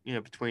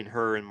 between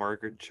her and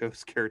Margaret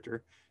Cho's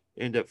character,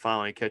 end up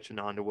finally catching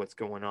on to what's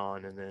going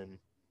on, and then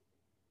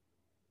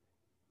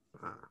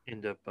Ah,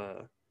 end up,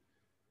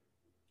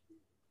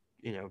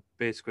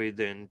 basically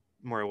then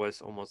more or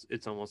less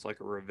it's almost like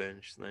a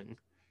revenge thing.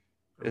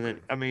 And then,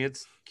 okay. I mean,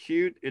 it's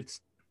cute.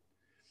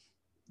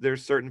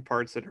 There's certain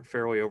parts that are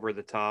fairly over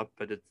the top,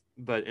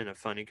 but in a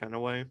funny kind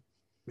of way.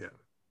 Yeah.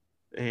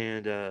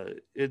 And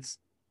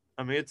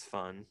I mean, it's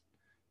fun.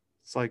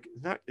 It's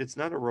not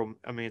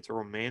I mean, it's a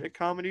romantic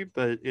comedy,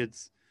 but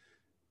it's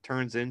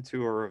turns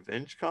into a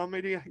revenge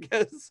comedy, I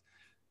guess.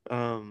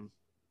 Um,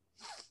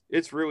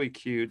 it's really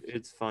cute.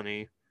 It's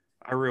funny.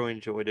 I really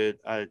enjoyed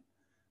it.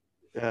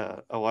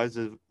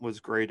 Eliza was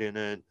great in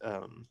it.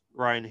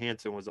 Ryan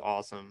Hansen was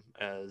awesome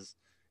as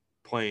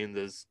playing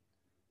this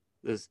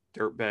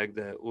dirtbag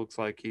that looks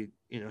like he,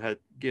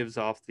 gives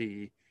off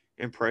the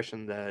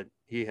impression that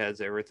he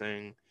has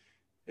everything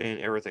and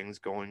everything's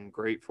going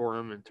great for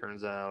him, and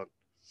turns out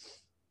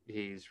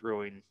he's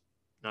really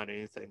not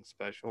anything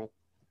special.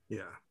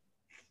 Yeah.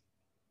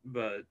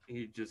 But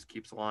he just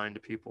keeps lying to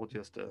people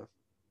just to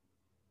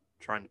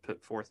trying to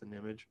put forth an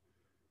image.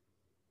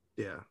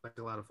 Yeah, like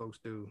a lot of folks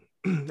do.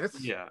 That's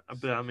Yeah,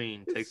 but I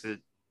mean, takes it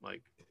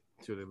like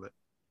to the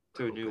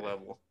to a new okay.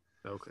 level.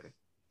 Okay.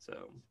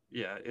 So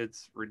yeah,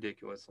 it's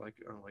ridiculous. Like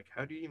I'm like,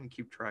 how do you even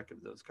keep track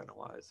of those kind of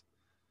lies?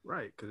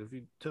 Right, because if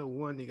you tell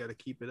one, you got to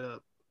keep it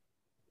up.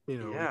 You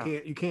know, Yeah,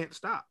 you can't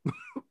stop.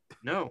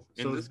 no,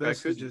 and So it's this guy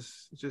best to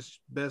couldn't. just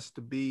best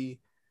to be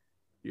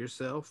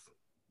yourself,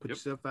 put Yep.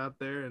 yourself out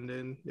there, and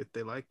then if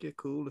they like it,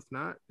 cool. If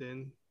not,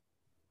 then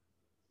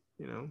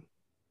you know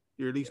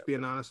you're at Yeah. least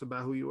being honest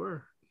about who you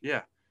were.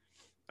 Yeah.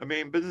 I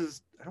mean, but this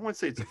is, I don't want to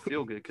say it's a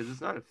feel good because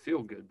it's not a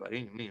feel good by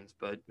any means,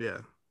 but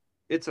Yeah.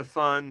 it's a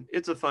fun,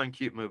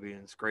 cute movie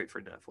and it's great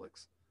for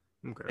Netflix.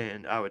 Okay.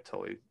 And I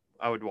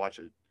would watch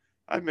it.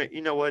 I'd make,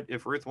 you know what?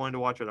 If Ruth wanted to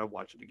watch it, I'd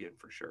watch it again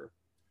for sure. Okay.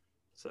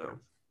 So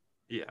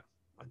yeah,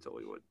 I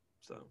totally would.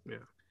 So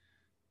Yeah.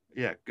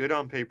 yeah, Good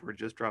on Paper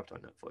just dropped on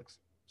Netflix.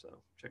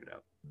 So check it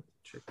out.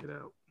 Check it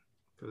out.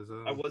 Because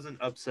I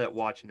wasn't upset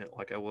watching it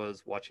like I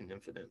was watching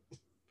Infinite.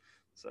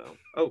 So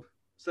oh,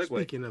 segue,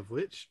 speaking of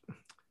which,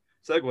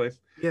 segue.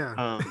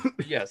 yeah.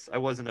 But yes, I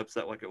wasn't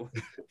upset like it was.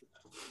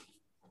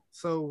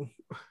 So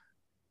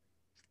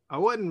I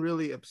wasn't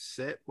really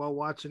upset while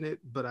watching it,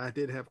 but I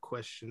did have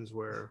questions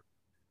where,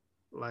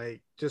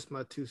 like, just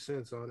my 2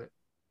 cents on it.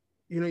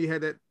 You know, you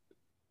had that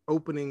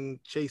opening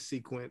chase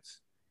sequence,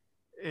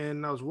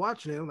 and I was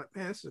watching it. I'm like,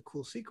 man, this is a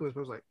cool sequence. But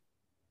I was like,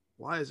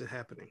 why is it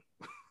happening?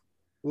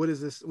 What is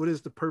this? What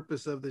is the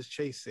purpose of this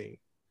chase scene?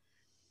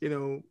 You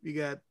know, you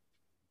got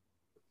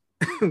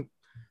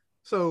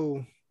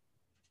so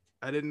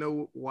I didn't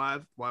know why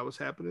it was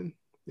happening.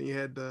 Then you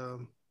had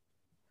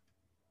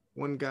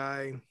one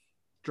guy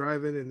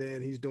driving, and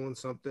then he's doing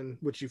something,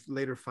 which you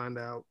later find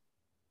out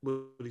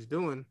what he's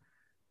doing.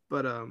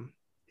 But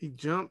he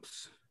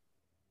jumps.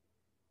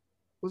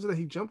 Was it that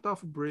he jumped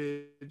off a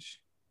bridge,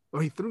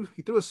 or he threw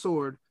a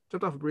sword,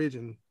 jumped off a bridge,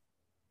 and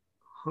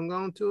hung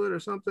on to it or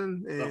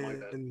something? Something like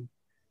that. And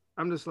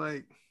I'm just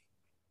like,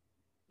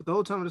 but the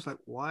whole time I'm just like,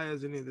 why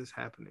is any of this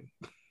happening?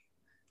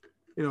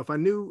 You know, if I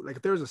knew, like,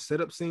 if there was a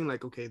setup scene,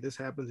 like, okay, this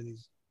happens and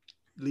he's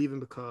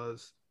leaving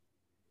because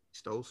he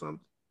stole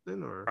something,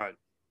 or Right.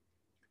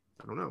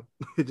 I don't know,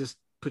 it just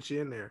puts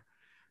you in there.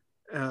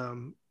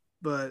 Um,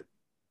 but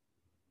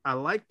I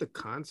like the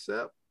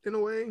concept in a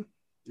way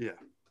Yeah.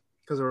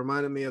 because it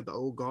reminded me of the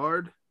old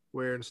guard,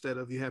 where instead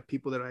of you have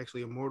people that are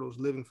actually immortals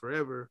living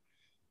forever,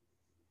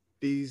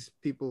 these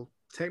people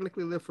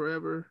technically live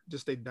forever,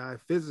 just they die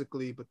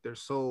physically, but their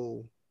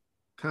soul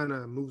kind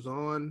of moves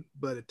on,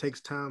 but it takes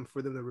time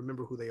for them to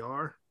remember who they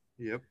are.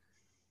 Yep.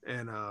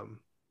 And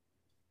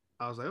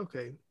I was like,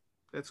 okay,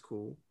 that's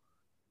cool.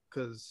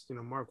 Because, you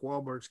know, Mark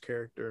Wahlberg's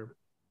character,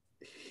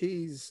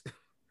 he's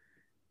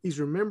he's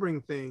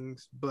remembering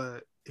things,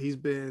 but he's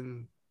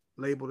been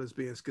labeled as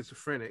being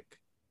schizophrenic.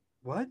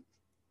 What? And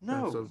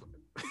No.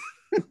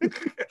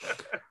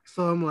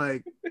 so I'm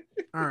like,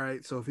 all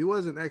right, so if he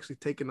wasn't actually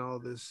taking all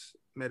this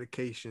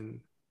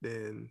medication,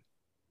 then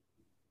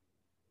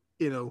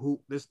you know who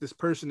this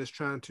person is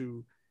trying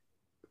to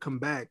come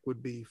back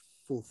would be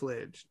full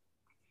fledged.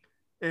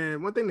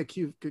 And one thing that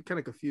kind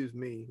of confused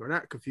me, or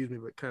not confused me,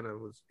 but kind of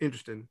was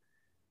interesting.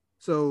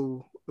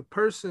 So the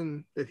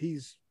person that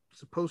he's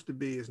supposed to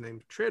be is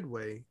named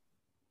Treadway,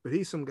 but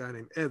he's some guy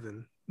named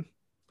Evan.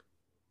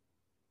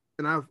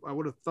 And I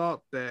would have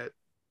thought that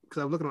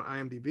because I was looking on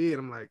IMDb and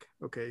I'm like,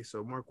 okay,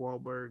 so Mark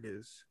Wahlberg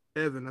is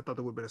Evan. I thought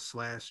there would have been a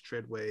slash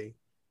Treadway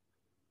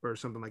or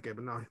something like that,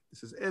 but no,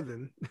 this is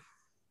Evan.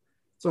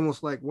 It's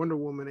almost like Wonder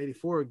Woman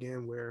 84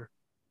 again, where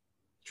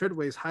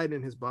Treadway's hiding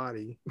in his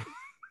body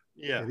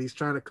Yeah. and he's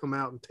trying to come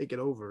out and take it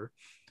over.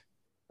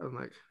 I'm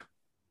like,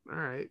 all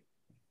right.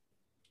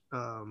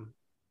 And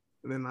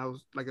then I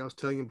was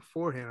telling you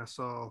beforehand, I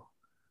saw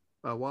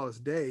Wallace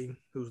Day,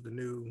 who's the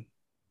new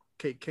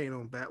Kate Kane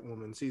on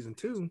Batwoman season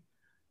 2.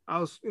 I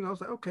was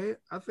like, okay,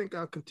 I think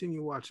I'll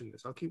continue watching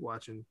this. I'll keep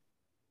watching.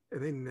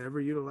 And they never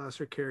utilize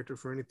her character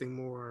for anything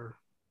more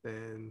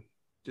than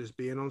just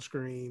being on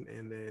screen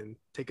and then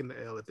taking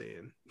the L at the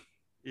end.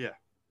 Yeah.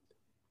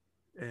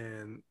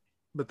 And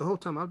but the whole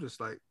time I'm just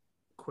like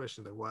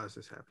questioning, like, why is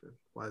this happening?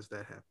 Why is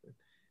that happening?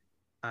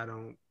 I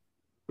don't,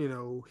 you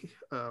know,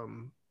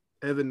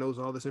 Evan knows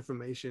all this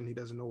information. He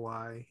doesn't know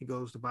why. He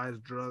goes to buy his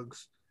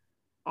drugs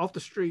off the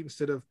street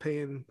instead of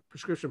paying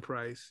prescription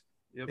price.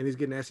 Yep. And he's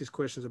getting asked these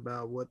questions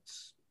about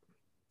what's,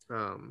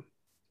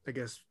 I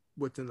guess,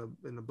 what's in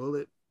the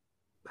bullet,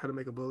 how to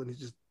make a bullet. And he's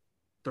just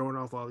throwing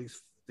off all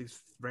these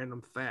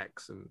random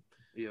facts. And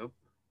Yep.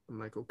 I'm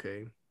like,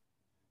 okay.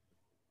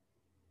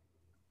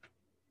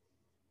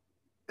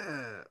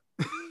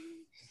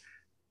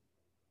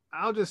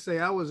 I'll just say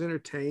I was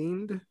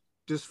entertained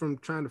just from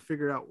trying to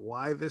figure out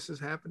why this is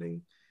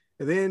happening.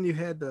 And then you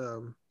had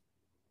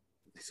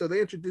So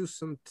they introduced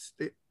some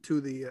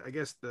to the I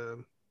guess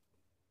the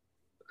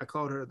I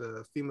called her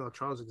the female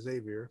Charles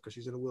Xavier because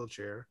she's in a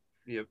wheelchair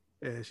Yep.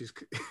 and she's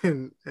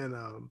and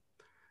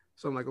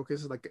so I'm like, okay,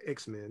 this is like the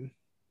X-Men,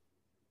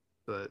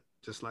 but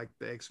just like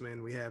the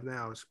X-Men we have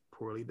now, it's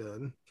poorly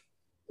done.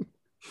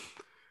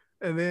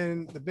 And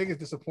then the biggest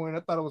disappointment,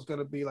 I thought it was going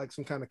to be like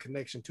some kind of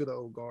connection to the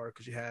old guard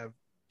because you have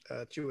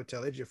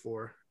Chiwetel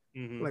Ejiofor.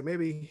 Mm-hmm. Like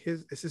maybe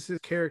is this his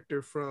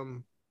character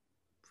from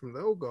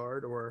the old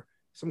guard or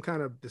some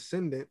kind of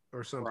descendant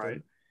or something,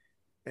 Right.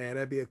 and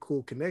that'd be a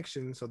cool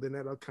connection. So then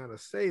that'll kind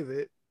of save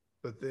it,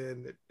 but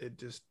then it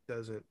just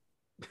doesn't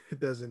it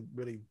doesn't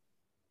really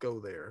go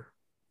there.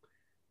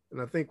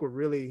 And I think we're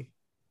really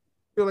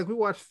feel like we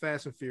watched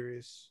Fast and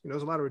Furious. You know,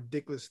 there's a lot of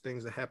ridiculous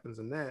things that happens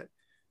in that,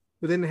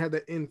 but then they have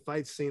that end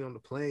fight scene on the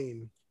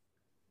plane.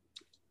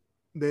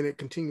 Then it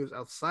continues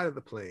outside of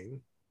the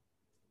plane,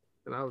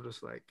 and I was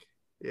just like,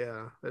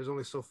 yeah, there's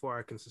only so far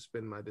I can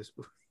suspend my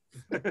disbelief.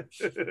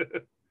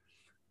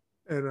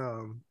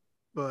 And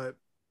but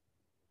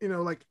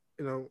like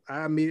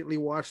I immediately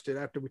watched it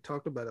after we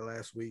talked about it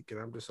last week, and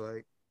I'm just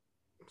like,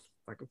 if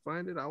I can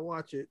find it, I'll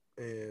watch it.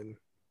 And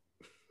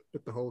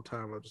but the whole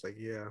time I was just like,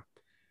 yeah.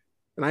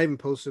 And I even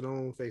posted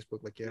on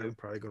Facebook like, yeah, Yep. I'm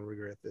probably gonna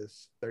regret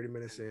this. 30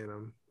 minutes in,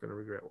 I'm gonna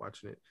regret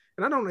watching it.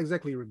 And I don't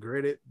exactly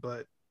regret it,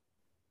 but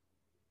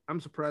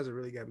I'm surprised it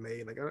really got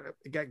made. Like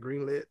it got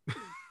greenlit.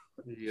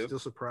 Yep. Still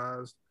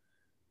surprised.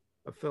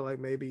 I felt like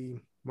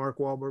maybe Mark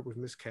Wahlberg was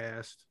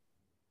miscast.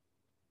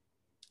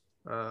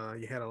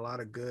 You had a lot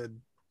of good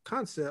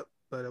concept,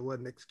 but it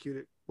wasn't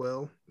executed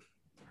well.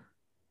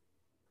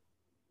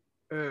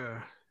 Uh,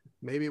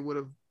 Maybe it would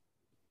have.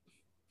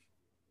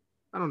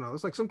 I don't know.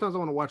 It's like sometimes I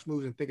want to watch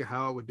movies and think of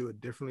how I would do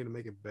it differently to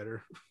make it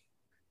better.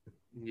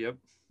 Yep.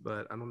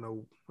 But I don't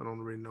know. I don't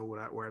really know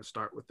where I'd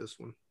start with this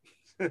one.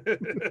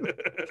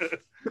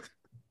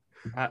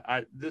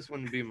 This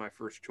wouldn't be my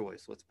first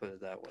choice. Let's put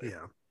it that way.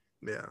 Yeah,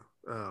 yeah,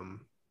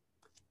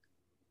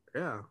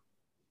 yeah.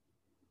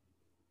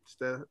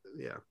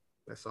 Yeah.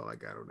 That's all I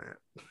got on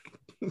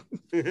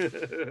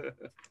that.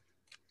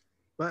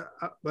 But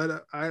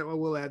I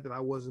will add that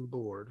I wasn't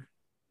bored.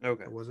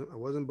 Okay. I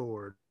wasn't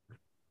bored,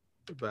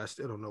 but I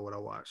still don't know what I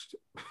watched.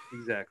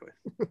 Exactly.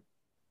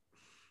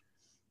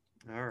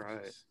 All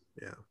right.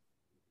 Yeah,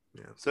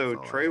 yeah. So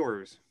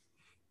trailers.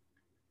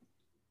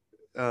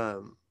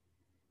 One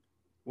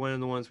of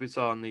the ones we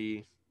saw in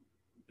the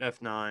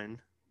F9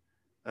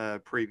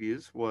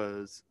 previews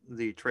was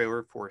the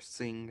trailer for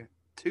Sing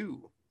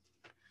 2.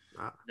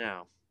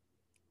 Now,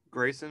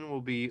 Grayson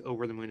will be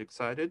over the moon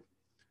excited.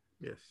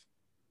 Yes.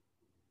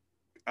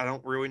 I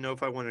don't really know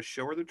if I want to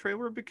show her the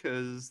trailer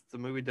because the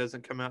movie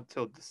doesn't come out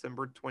till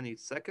December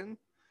 22nd.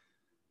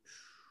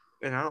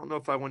 And I don't know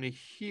if I want to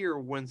hear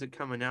when's it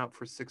coming out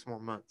for 6 more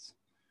months.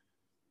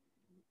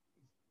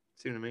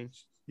 See what I mean?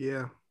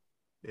 Yeah.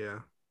 Yeah.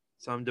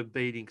 So I'm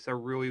debating because I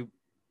really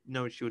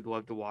know she would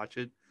love to watch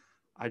it.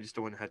 I just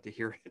don't want to have to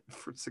hear it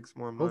for 6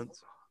 more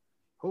months.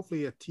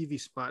 Hopefully a TV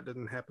spot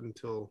doesn't happen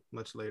until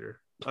much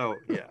later. Oh,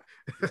 yeah.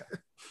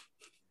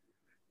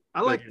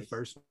 I like the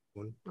first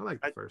one. I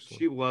like the first one.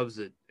 She loves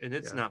it, and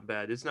it's not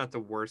bad. It's not the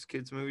worst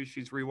kids movie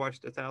she's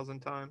rewatched 1,000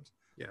 times.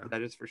 Yeah.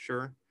 That is for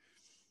sure.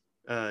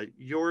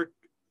 York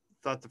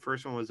thought the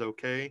first one was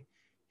okay.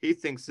 He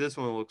thinks this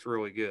one looks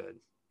really good.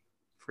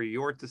 For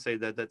York to say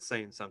that, that's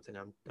saying something.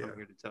 I'm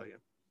here to tell you.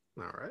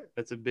 All right.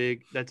 That's a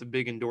big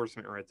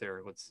endorsement right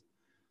there. Let's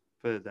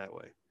put it that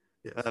way.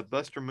 Yes.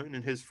 Buster Moon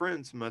and his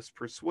friends must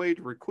persuade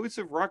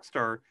reclusive rock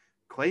star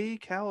Clay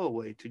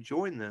Calloway to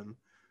join them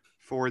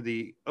for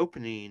the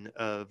opening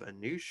of a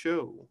new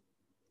show.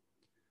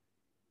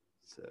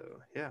 So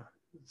yeah,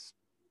 it's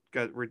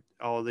got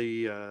all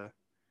the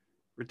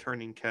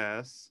returning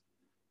casts.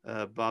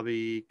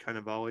 Bobby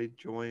Cannavale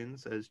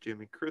joins as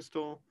Jimmy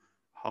Crystal.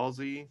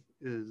 Halsey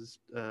is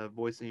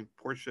voicing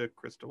Portia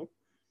Crystal.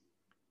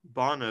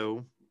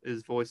 Bono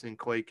is voicing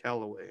Clay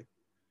Calloway.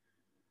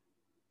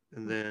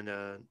 And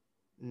then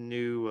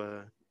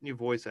new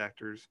voice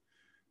actors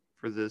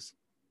for this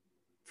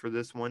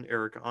one: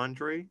 Eric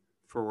Andre,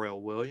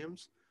 Pharrell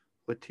Williams,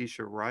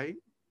 Letitia Wright,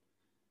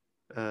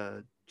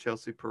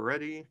 Chelsea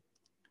Peretti,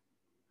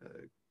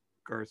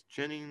 Garth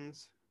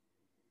Jennings,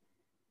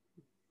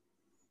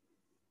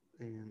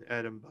 and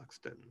Adam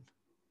Buxton.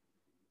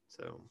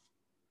 So,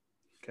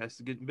 cast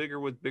is getting bigger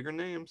with bigger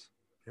names.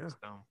 Yeah.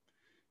 So,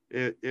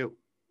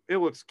 it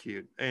looks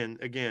cute, and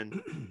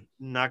again,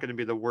 not going to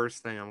be the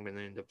worst thing I'm going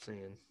to end up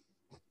seeing.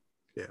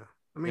 Yeah,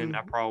 I mean, and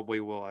I probably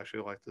will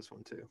actually like this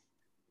one too.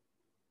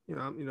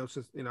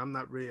 Since I'm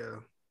not really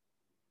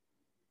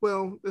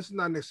well, this is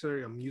not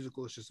necessarily a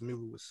musical; it's just a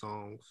movie with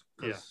songs.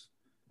 Yeah.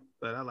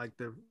 But I like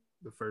the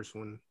first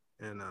one,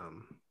 and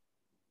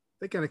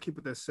they kind of keep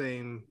it that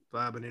same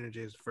vibe and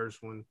energy as the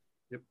first one.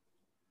 Yep.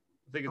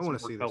 I think it's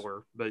more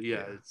color, but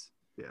yeah, it's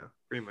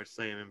pretty much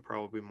same and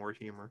probably more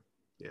humor.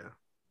 Yeah.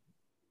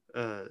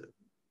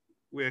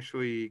 We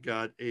actually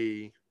got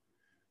a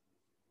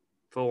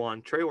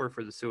full-on trailer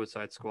for the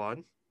Suicide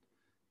Squad.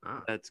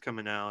 That's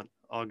coming out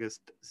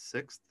August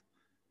 6th.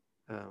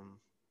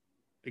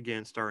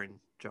 again starring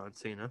John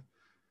Cena,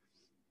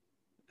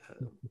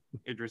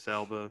 Idris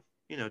Elba.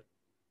 You know,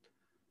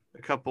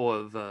 a couple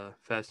of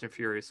Fast and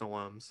Furious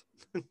alums.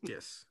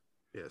 Yes.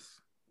 Yes.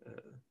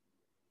 Uh,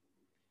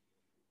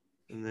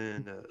 and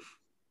then,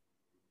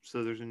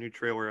 so there's a new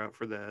trailer out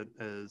for that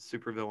as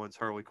supervillains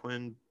Harley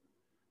Quinn,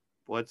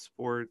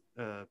 Bloodsport,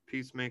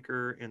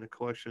 Peacemaker, and a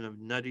collection of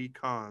nutty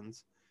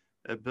cons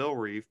at Belle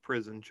Reve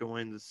Prison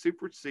join the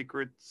super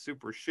secret,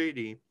 super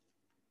shady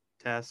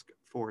Task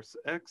Force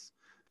X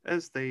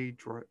as they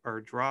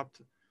are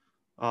dropped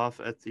off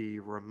at the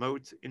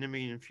remote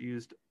enemy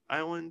infused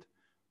island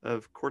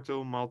of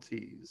Corto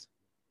Maltese.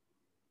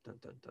 Dun,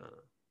 dun, dun.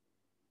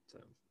 So,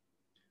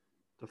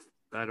 the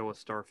Battle of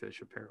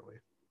Starfish, apparently.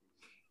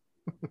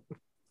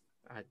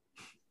 I,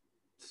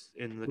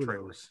 in the Who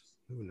trailer. knows?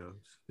 Who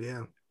knows?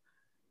 Yeah.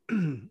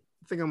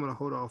 I think I'm gonna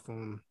hold off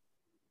on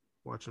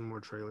watching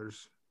more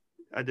trailers.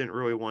 I didn't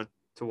really want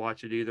to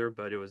watch it either,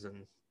 but it was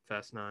in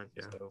Fast 9.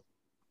 Yeah. So,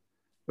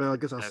 Well, I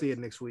guess I'll see it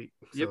next week.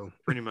 yep, So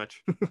pretty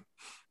much.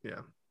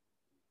 yeah.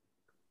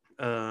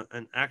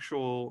 An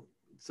actual,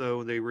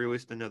 so they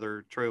released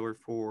another trailer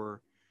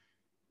for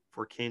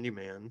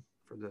Candyman,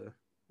 for the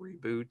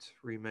reboot,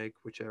 remake,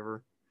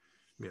 whichever.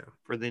 Yeah.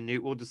 For the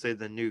new, we'll just say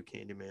the new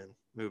Candyman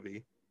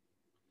movie,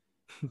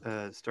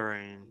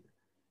 starring,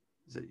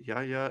 is it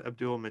Yahya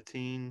Abdul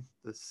Mateen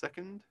the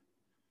second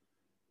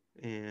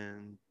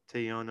and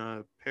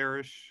Tayona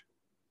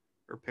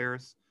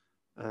Paris,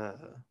 uh,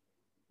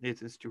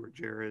 Nathan Stewart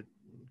Jarrett,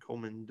 and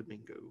Coleman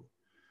Domingo.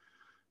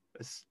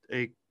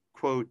 A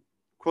quote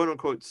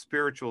unquote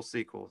spiritual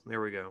sequel.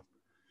 There we go.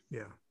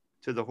 Yeah.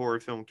 To the horror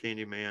film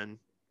Candyman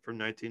from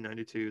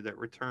 1992 that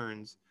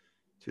returns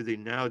to the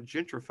now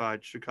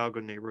gentrified Chicago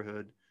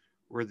neighborhood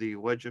where the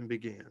legend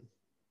began.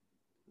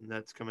 And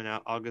that's coming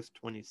out August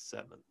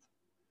 27th.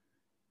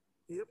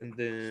 Yep. And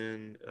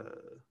then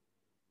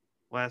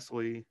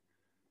lastly,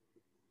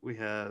 we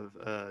have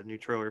a new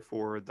trailer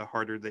for The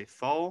Harder They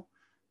Fall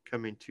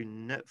coming to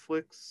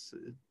Netflix.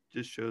 It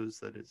just shows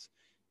that it's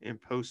in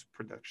post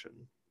production.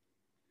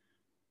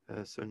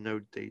 So no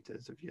date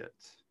as of yet.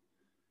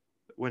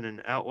 When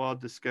an outlaw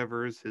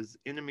discovers his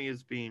enemy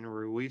is being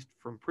released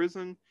from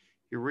prison,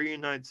 he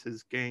reunites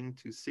his gang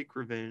to seek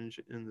revenge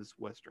in this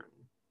western.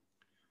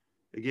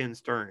 Again,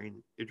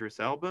 starring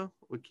Idris Elba,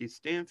 Lakeith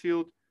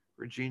Stanfield,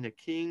 Regina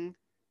King,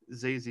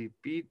 Zazie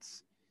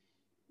Beetz,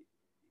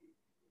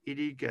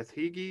 Edie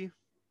Gathegi,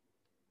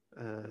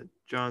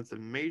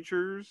 Jonathan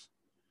Majors,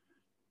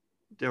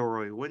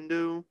 Delroy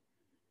Window,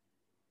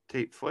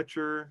 Tate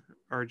Fletcher,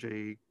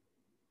 RJ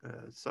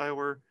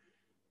Seiler,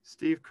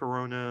 Steve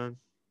Corona,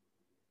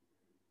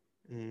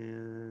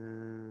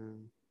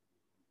 and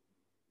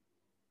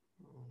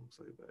looks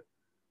like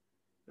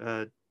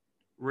that.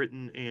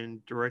 Written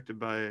and directed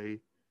by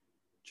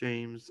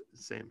James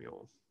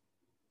Samuel.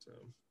 So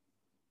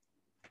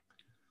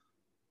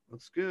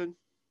looks good.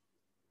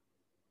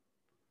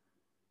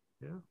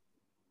 Yeah.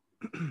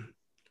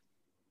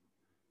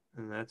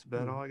 And that's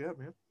about all I got,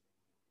 man.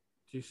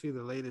 Do you see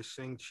the latest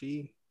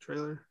Shang-Chi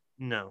trailer?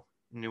 No,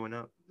 new one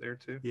out there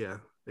too. Yeah,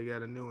 they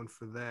got a new one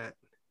for that.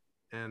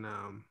 And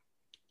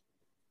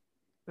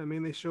I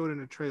mean they showed it in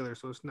the trailer,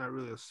 so it's not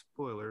really a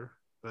spoiler,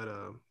 but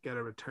got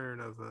a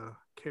return of a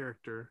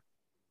character.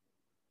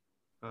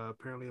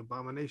 Apparently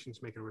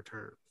Abomination's making a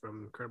return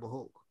from Incredible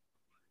Hulk.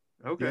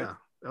 Okay. Yeah,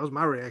 that was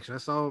my reaction. I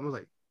saw him, I was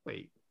like,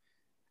 wait.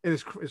 And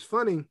it's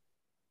funny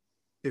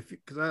if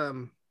because I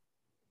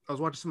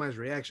was watching somebody's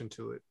reaction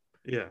to it.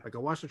 Yeah. Like I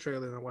watched the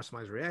trailer and I watched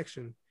somebody's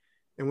reaction,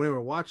 and when they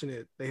were watching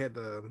it, they had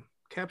the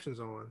captions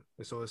on,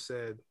 and so it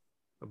said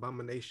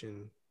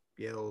Abomination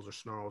yells or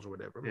snarls or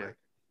whatever. I'm like,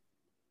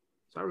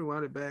 so I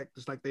rewound it back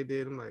just like they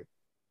did. I'm like,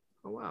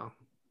 oh wow,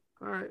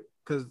 all right,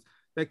 because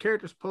that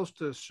character's supposed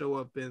to show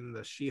up in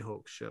the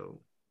She-Hulk show.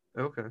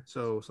 Okay.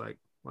 So it's like,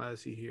 why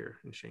is he here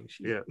in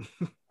Shang-Chi? Yeah.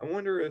 I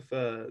wonder if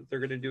they're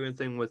going to do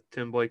anything with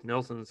Tim Blake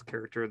Nelson's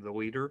character, the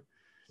leader.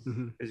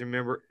 Mm-hmm. As you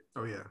remember,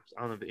 oh yeah, I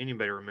don't know if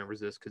anybody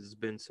remembers this because it's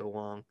been so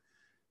long.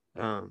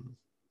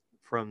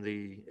 From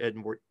the Ed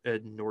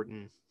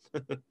Norton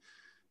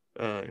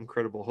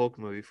Incredible Hulk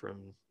movie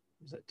from,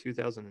 was that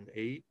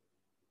 2008,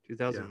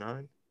 2009?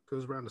 Yeah. It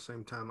was around the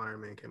same time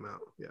Iron Man came out.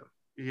 Yeah.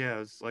 Yeah, it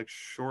was like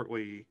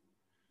shortly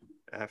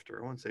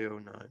after. I want to say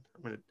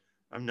 09.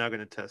 I'm not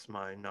gonna test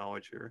my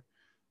knowledge here.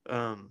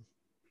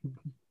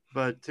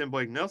 But Tim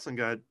Blake Nelson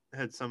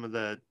had some of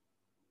that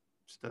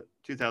stuff.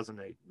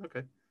 2008.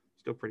 Okay,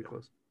 still pretty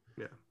close.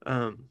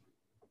 Yeah.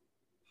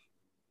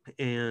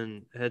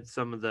 And had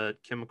some of the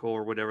chemical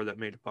or whatever that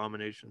made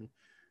Abomination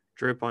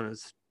drip on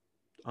his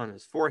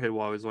forehead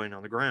while he was laying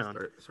on the ground.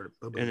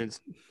 And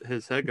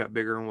his head got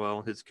bigger, and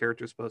well, his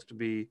character's supposed to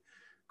be,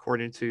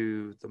 according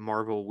to the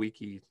Marvel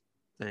Wiki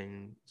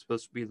thing,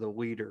 supposed to be the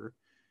leader,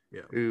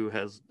 who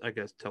has, I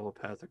guess,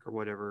 telepathic or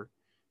whatever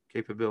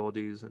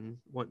capabilities and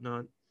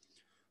whatnot.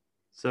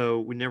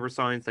 So we never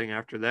saw anything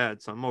after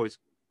that. So I'm always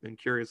been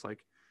curious,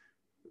 like,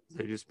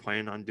 they just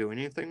plan on doing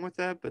anything with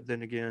that? But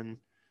then again,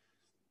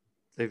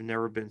 they've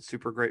never been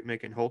super great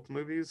making Hulk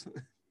movies.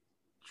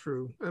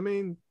 True. I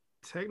mean,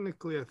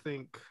 technically, I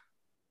think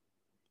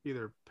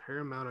either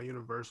Paramount or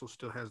Universal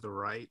still has the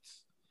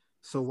rights.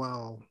 So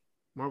while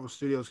Marvel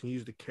Studios can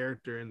use the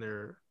character in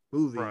their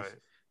movies, Right.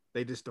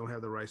 they just don't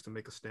have the rights to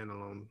make a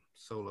standalone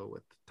Solo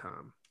at the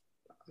time.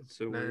 It's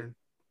so weird.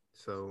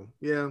 So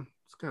yeah,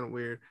 it's kind of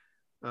weird.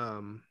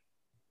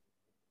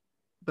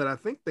 But I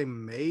think they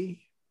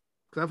may,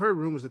 because I've heard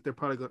rumors that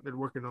they're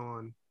working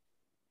on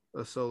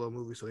a Solo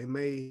movie, so they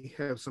may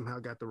have somehow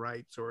got the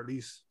rights, or at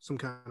least some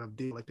kind of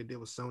deal like they did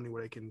with Sony,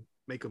 where they can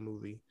make a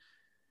movie.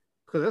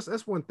 Because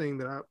that's one thing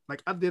that I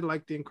like. I did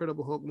like the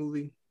Incredible Hulk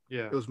movie.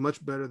 Yeah. It was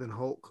much better than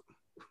Hulk.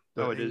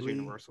 It is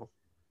Universal.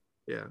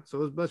 Yeah, so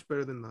it was much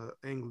better than the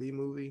Ang Lee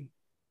movie.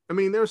 I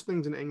mean, there's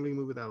things in the Ang Lee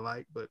movie that I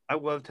like, but I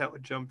loved how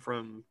it jumped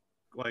from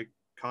like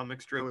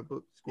comic strip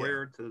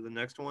square to the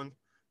next one.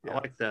 Yeah. I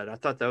like that. I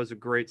thought that was a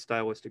great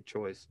stylistic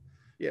choice.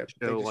 Yeah,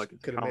 they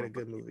could have made a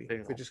good movie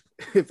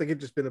if they could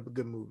just been a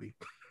good movie.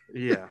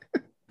 Yeah.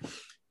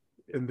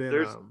 And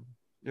then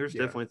there's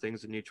definitely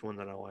things in each one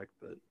that I like,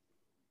 but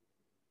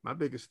my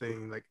biggest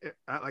thing, like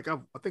I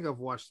think I've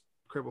watched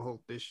Incredible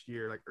Hulk this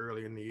year, like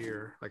early in the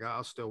year. Like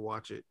I'll still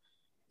watch it.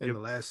 And the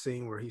last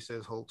scene where he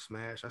says Hulk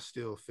smash, I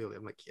still feel it.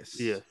 I'm like, yes.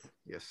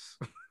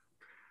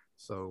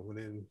 So and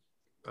then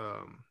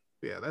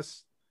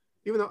that's,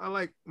 even though I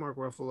like Mark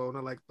Ruffalo and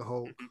I like the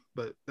Hulk,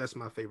 but that's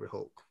my favorite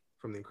Hulk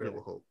from the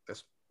Incredible Hulk.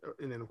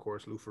 And then of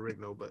course Lou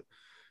Ferrigno. But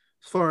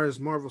as far as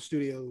Marvel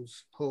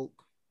Studios Hulk,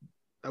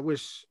 I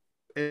wish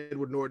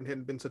Edward Norton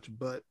hadn't been such a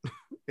butt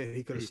and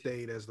he could have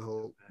stayed as the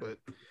Hulk. But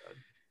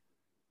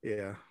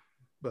yeah,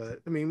 but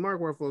I mean,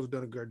 Mark Ruffalo's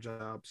done a good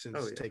job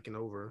since taking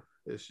over.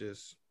 It's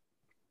just,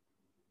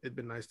 it'd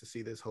been nice to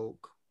see this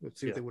Hulk.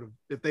 Let's see if they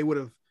would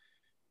have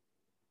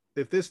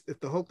if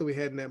the Hulk that we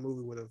had in that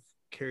movie would have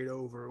carried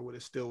over, would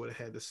have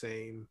had the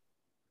same,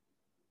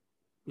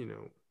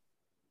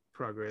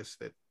 progress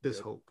that this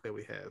Hulk that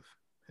we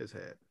has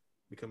had,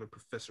 becoming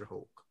Professor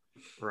Hulk.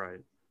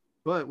 Right.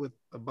 But with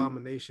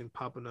Abomination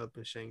popping up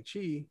in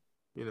Shang-Chi,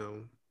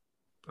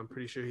 I'm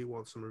pretty sure he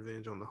wants some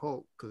revenge on the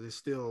Hulk, because it's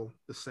still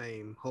the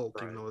same Hulk,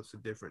 even though it's a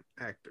different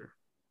actor.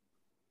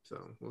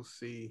 So we'll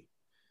see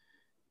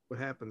what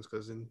happens,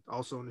 because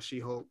also in the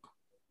She-Hulk,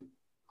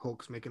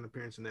 Hulk's making an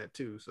appearance in that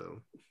too.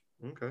 So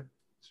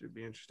should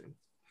be interesting.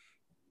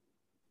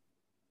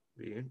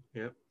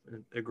 Yep,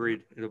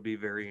 agreed. It'll be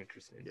very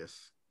interesting.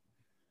 Yes.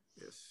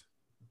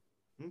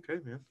 Okay,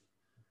 man.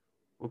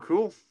 Well,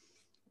 cool.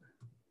 I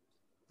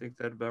think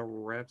that about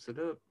wraps it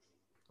up.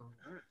 All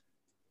right.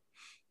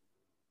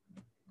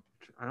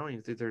 I don't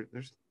even think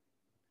there's.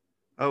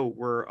 Oh,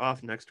 we're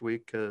off next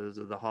week because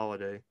of the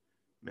holiday,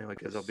 mainly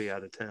because I'll be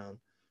out of town.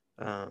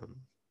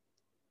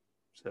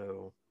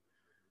 So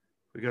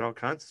we got all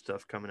kinds of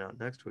stuff coming out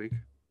next week.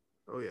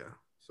 Oh yeah.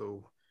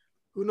 So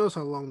who knows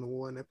how long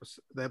the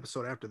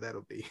episode after that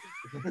will be?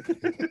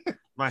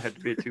 Might have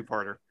to be a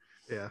two-parter.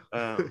 Yeah.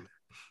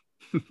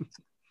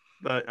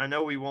 But I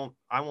know we won't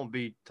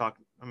be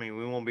talking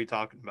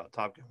about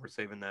Top Gun. We're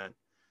saving that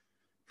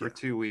for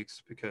 2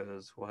 weeks,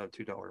 because we'll have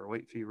 $2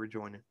 late fee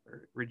rejoining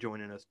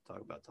us to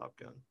talk about Top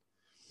Gun.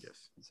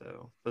 Yes.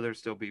 So, but there'll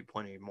still be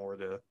plenty more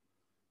to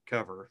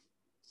cover.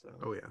 So.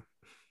 Oh yeah.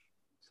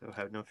 So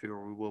have no fear,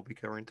 we will be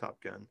covering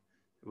Top Gun.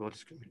 We're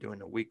just going to be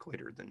doing a week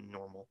later than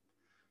normal.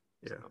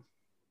 Yeah. So.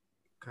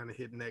 Kind of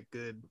hitting that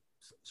good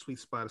sweet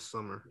spot of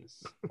summer.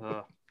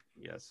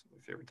 Yes, my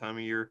favorite time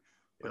of year.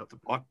 But the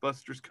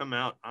blockbusters come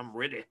out, I'm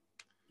ready.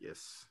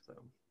 Yes. So.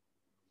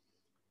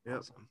 Yep.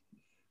 Awesome.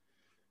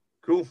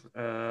 Cool.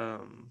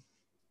 All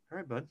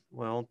right, bud.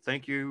 Well,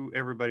 thank you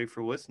everybody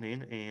for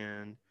listening,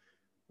 and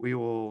we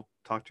will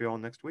talk to you all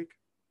next week.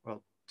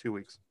 Well, 2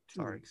 weeks.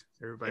 2 weeks.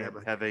 Everybody have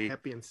a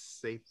happy and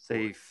safe.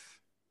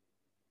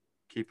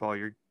 Keep all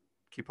your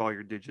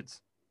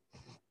digits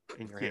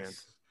in your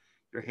hands.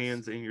 Your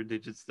hands and your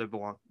digits that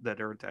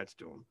are attached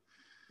to them.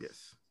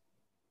 Yes.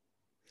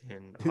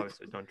 And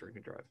obviously, don't drink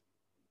and drive.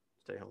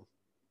 Stay home.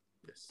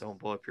 Yes. Don't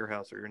blow up your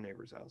house or your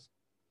neighbor's house.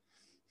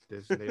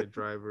 Designated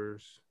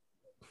drivers.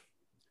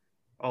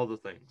 All the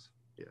things.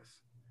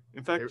 Yes.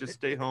 In fact, just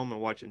stay home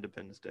and watch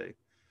Independence Day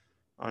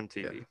on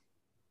TV. Yeah.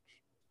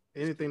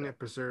 Anything that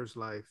preserves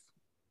life,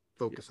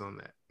 focus on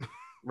that.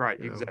 Right,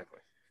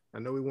 exactly. I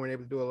know we weren't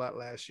able to do a lot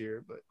last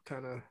year, but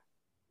kind of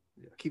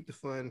keep the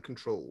fun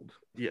controlled.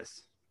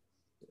 Yes.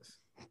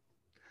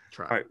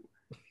 Try. All right.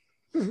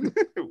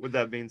 With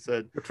that being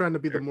said, we're trying to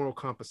be the moral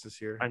compasses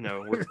here. I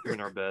know, we're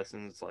doing our best,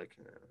 and it's like,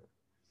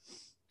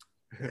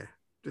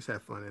 just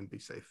have fun and be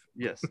safe.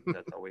 Yes,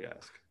 that's all we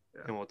ask.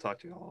 And we'll talk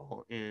to you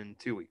all in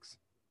 2 weeks.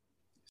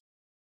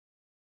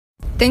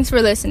 Thanks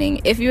for listening.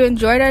 If you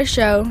enjoyed our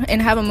show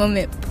and have a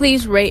moment,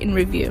 please rate and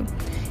review.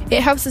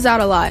 It helps us out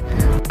a lot.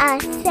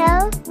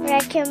 Also,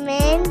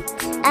 recommend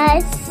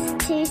us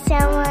to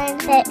someone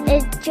that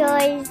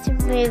enjoys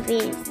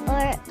movies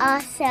or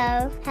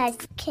also has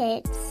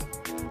kids.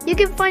 You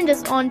can find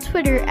us on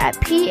Twitter at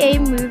PA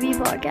Movie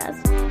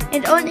Podcast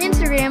and on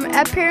Instagram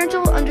at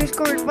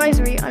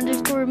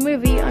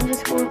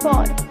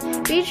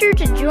parental_advisory_movie_pod. Be sure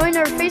to join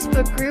our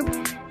Facebook group,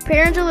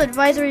 Parental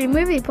Advisory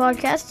Movie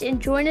Podcast,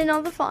 and join in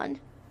on the fun.